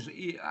was.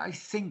 I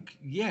think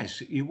yes,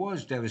 he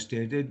was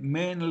devastated,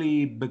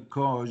 mainly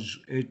because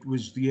it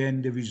was the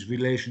end of his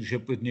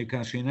relationship with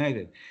Newcastle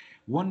United.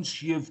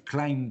 Once you've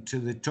climbed to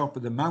the top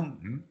of the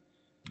mountain,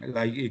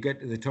 like you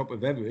get to the top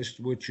of Everest,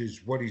 which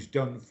is what he's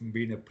done from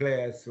being a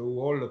player through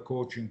all the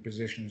coaching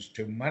positions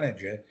to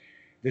manager,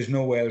 there's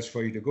nowhere else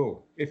for you to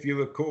go. If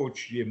you're a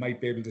coach, you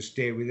might be able to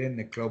stay within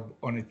the club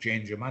on a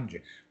change of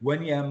manager.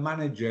 When you're a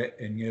manager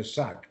and you're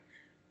sacked,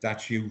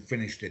 that's you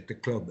finished at the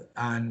club.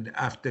 And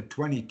after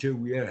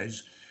 22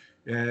 years,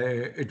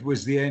 it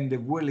was the end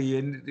of Willie.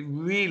 And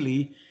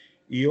really,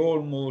 he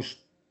almost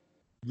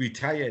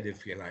retired,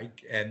 if you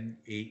like. And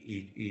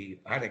he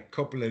had a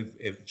couple of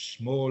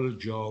small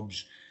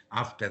jobs.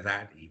 After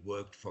that, he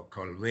worked for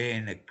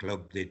Coleraine, a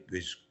club that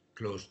was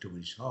close to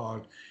his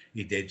heart.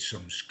 He did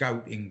some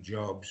scouting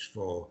jobs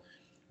for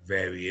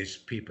various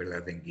people.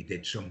 I think he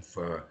did some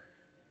for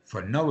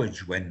for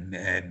Norwich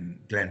when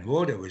Glenn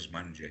Roeder was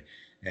manager.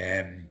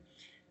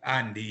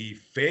 And he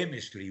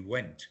famously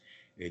went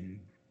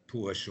in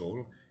poor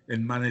soul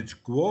and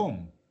managed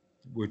Guam,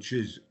 which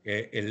is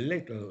a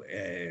little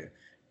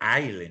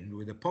island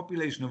with a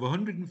population of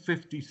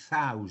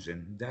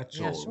 150,000. That's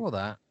all. I saw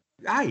that.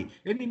 Aye,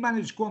 and he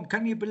managed Guam.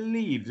 Can you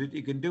believe that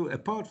he can do it?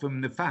 Apart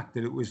from the fact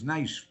that it was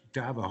nice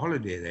to have a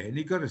holiday there, and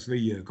he got a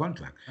 3-year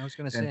contract. I was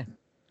going to say.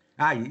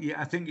 Aye,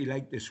 I think he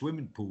liked the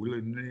swimming pool,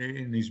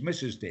 and his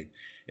missus did.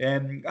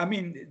 I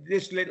mean,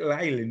 this little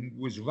island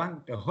was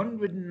ranked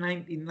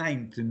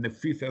 199th in the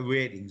FIFA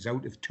ratings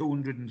out of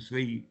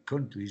 203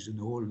 countries in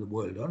the whole of the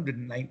world.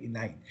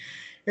 199,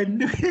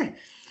 and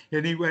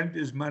and he went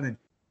as manager.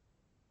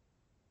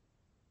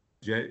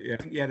 I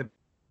think he had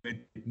at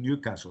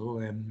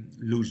Newcastle,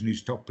 losing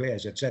his top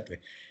players, etc.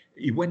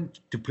 He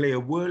went to play a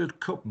World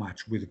Cup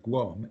match with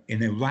Guam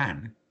in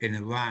Iran,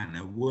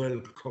 a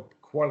World Cup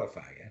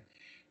qualifier,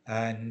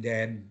 and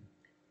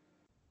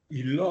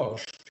he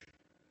lost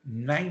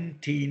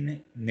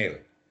 19-0,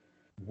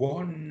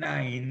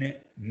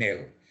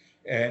 19-0,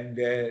 and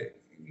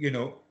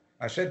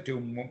I said to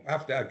him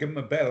after I gave him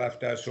a bell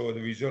after I saw the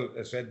result.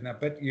 I said, "I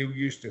bet you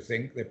used to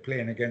think that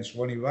playing against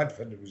Ronnie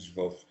Radford was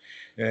rough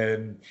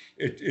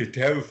at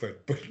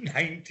Hereford, but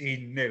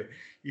 19-0."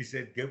 He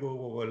said, "Give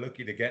over, we're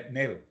lucky to get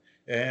nil."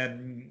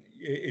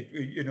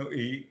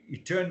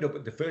 He turned up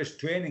at the first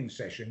training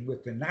session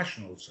with the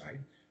national side,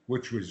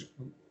 which was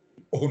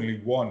only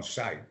one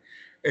side,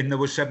 and there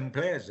were 7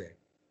 players there.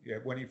 Yeah,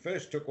 when he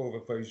first took over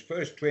for his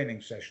first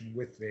training session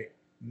with the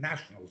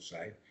national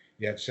side,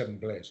 he had 7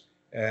 players.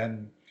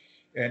 And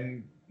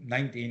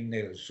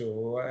 19-0.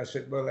 So I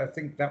said, well, I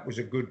think that was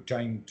a good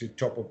time to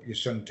top up your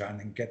suntan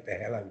and get the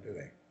hell out of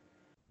there.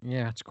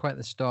 Yeah, it's quite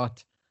the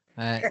start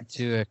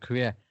to a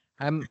career.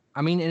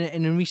 I mean,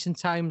 in recent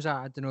times,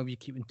 I don't know if you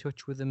keep in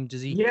touch with him.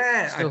 Does he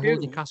still hold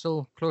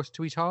Newcastle close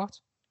to his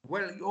heart?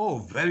 Well,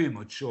 very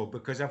much so,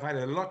 because I've had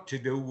a lot to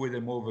do with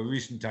him over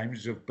recent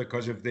times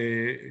because of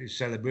the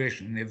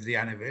celebration of the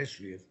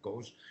anniversary, of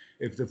course,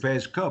 of the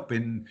Fairs Cup.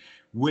 And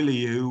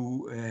Willie,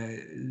 who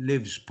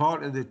lives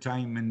part of the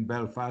time in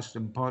Belfast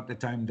and part of the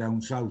time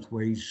down south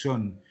where his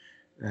son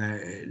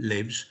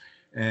lives,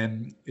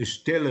 is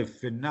still a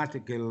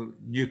fanatical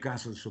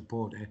Newcastle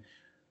supporter,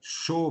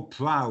 so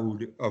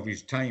proud of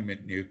his time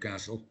at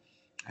Newcastle,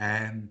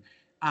 and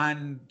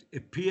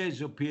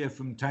appears up here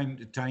from time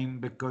to time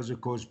because, of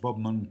course, Bob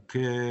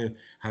Moncur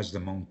has the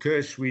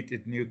Moncur Suite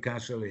at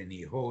Newcastle, and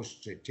he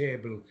hosts a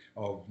table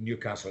of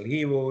Newcastle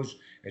heroes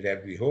at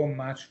every home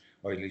match,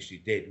 or at least he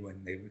did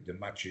when the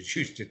matches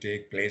used to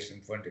take place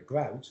in front of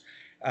crowds.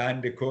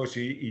 And, of course,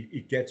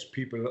 he gets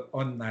people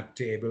on that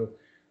table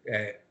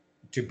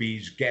to be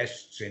his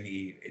guests, and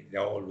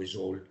they're always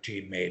old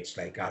teammates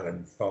like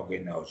Alan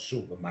Foggin or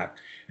Supermac,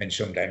 and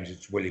sometimes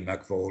it's Willie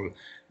McFall,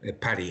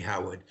 Paddy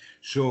Howard.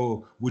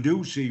 So we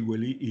do see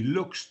Willie. He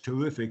looks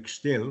terrific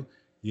still.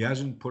 He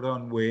hasn't put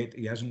on weight.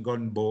 He hasn't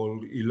gone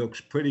bald. He looks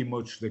pretty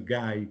much the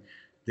guy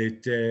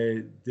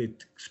that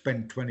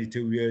spent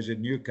 22 years at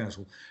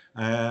Newcastle.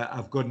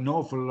 I've got an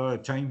awful lot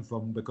of time for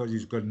him because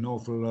he's got an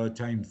awful lot of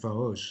time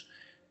for us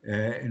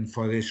and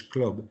for this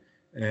club.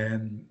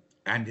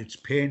 And it's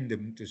pained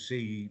him to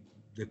see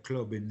the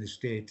club in the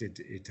state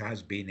it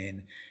has been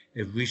in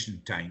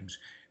recent times.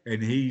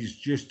 And he's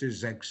just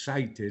as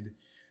excited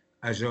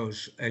as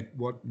us at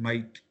what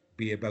might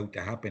be about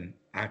to happen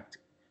at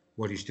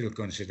what he still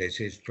considers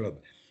his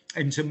club.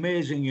 And it's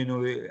amazing,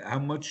 how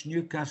much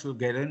Newcastle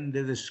get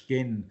under the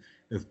skin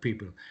of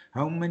people.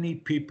 How many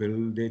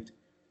people that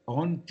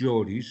aren't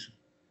Geordies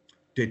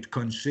that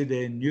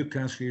consider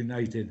Newcastle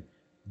United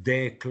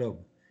their club.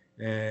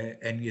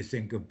 And you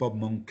think of Bob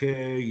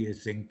Moncur, you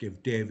think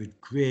of David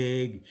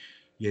Craig,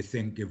 you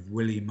think of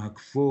Willie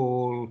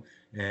McFall,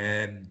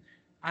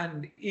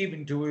 and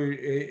even to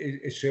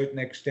a certain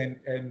extent,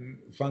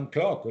 Frank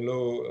Clark,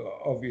 although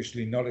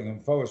obviously Nottingham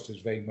Forest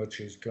is very much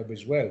his club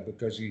as well,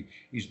 because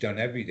he's done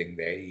everything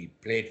there. He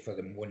played for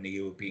them, won the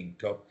European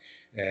Cup,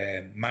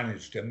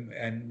 managed them,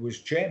 and was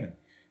chairman.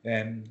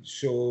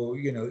 So,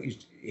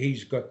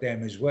 he's got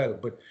them as well.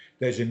 But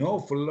there's an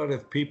awful lot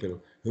of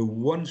people who,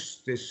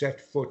 once they set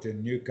foot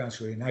in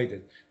Newcastle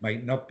United,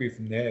 might not be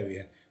from the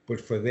area,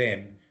 but for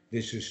them,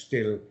 this is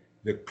still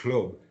the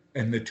club.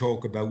 And they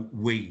talk about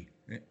we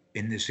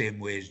in the same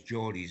way as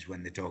Geordies,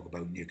 when they talk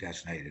about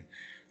Newcastle United,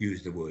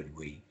 use the word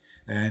we.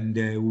 And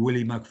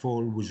Willie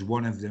McFall was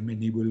one of them,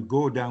 and he will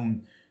go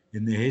down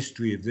in the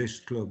history of this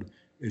club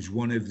as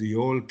one of the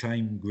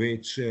all-time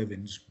great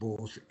servants,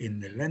 both in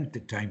the length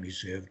of time he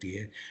served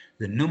here,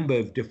 the number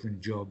of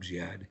different jobs he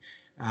had,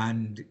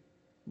 and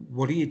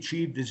what he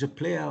achieved as a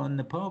player on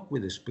the park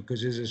with us.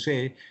 Because, as I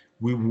say,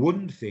 we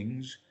won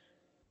things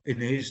in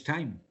his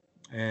time,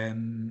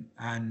 and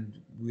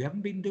we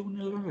haven't been doing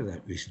a lot of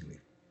that recently.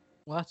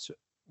 Well, that's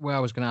where I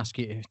was going to ask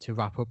you to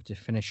wrap up, to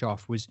finish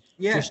off, was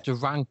just to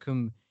rank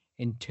them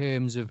in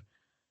terms of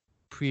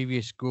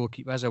previous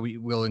goalkeepers. We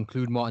will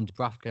include Martin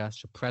Dubravka,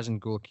 that's a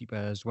present goalkeeper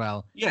as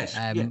well. Yes.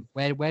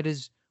 Where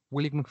does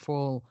Willie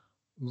McFall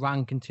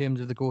rank in terms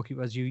of the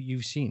goalkeepers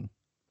you've seen?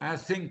 I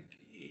think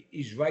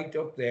he's right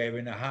up there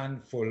in a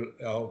handful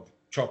of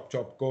top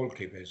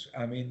goalkeepers.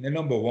 I mean, the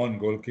number one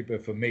goalkeeper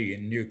for me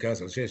in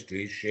Newcastle's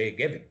history is Shay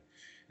Given.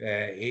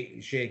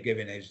 Shay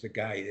Given is the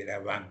guy that I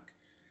rank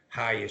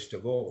highest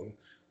of all.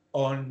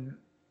 On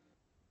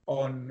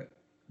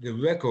the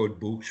record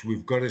books,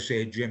 we've got to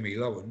say Jimmy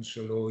Lawrence,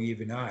 although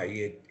even I,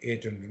 at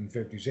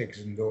 856,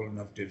 isn't old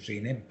enough to have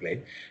seen him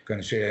play,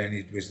 considering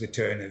it was the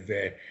turn of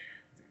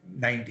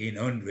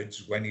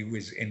 1900s when he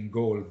was in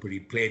goal, but he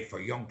played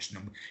for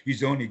Youngstown. He's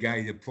the only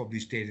guy that probably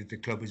stayed at the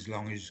club as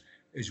long as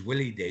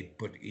Willie did,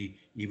 but he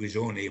was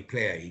only a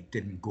player. He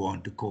didn't go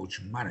on to coach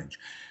and manage.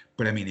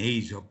 But I mean,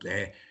 he's up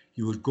there.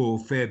 You would go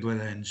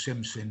Fairbrother and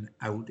Simpson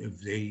out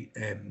of the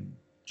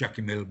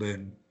Jackie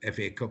Milburn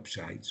FA Cup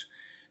sides.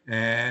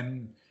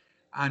 And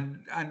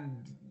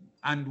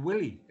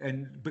Willie,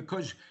 and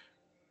because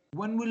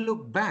when we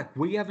look back,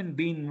 we haven't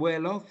been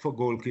well off for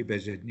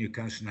goalkeepers at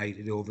Newcastle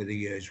United over the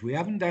years. We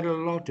haven't had a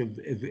lot of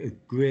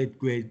great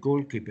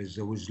goalkeepers.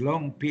 There was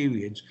long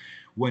periods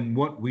when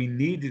what we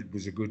needed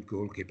was a good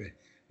goalkeeper.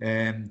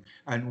 And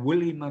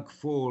Willie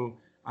McFall,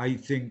 I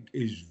think,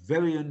 is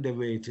very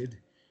underrated.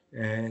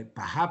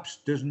 Perhaps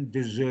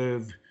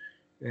deserves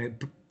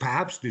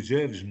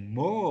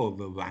more of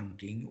a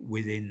ranking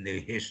within the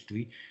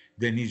history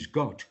than he's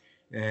got.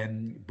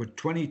 But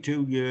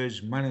 22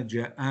 years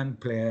manager and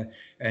player,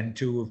 and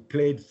to have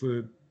played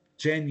for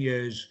 10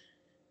 years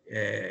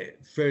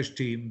first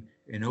team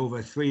in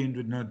over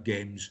 300 odd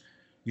games,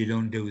 you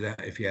don't do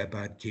that if you're a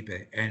bad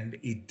keeper. And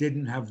he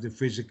didn't have the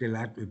physical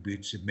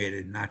attributes that made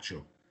it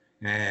natural,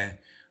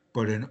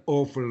 but an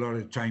awful lot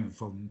of time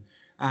for him.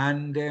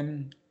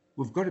 And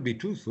we've got to be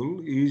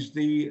truthful, he's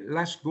the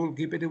last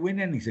goalkeeper to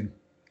win anything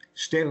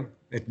still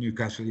at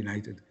Newcastle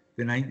United.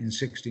 The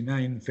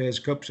 1969 Fairs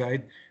Cup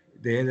side,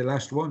 they're the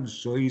last ones.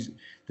 So he's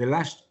the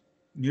last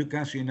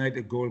Newcastle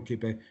United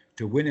goalkeeper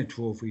to win a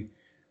trophy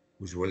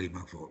was Willie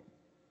McFall.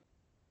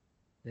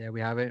 There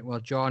we have it. Well,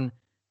 John,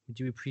 we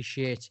do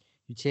appreciate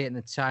you taking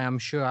the time. I'm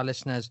sure our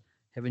listeners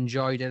have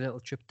enjoyed a little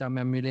trip down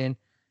memory lane.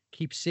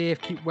 Keep safe,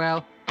 keep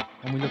well,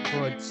 and we look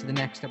forward to the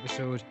next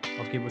episode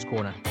of Keeper's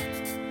Corner.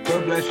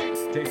 God bless.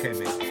 Take care,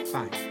 mate.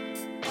 Bye.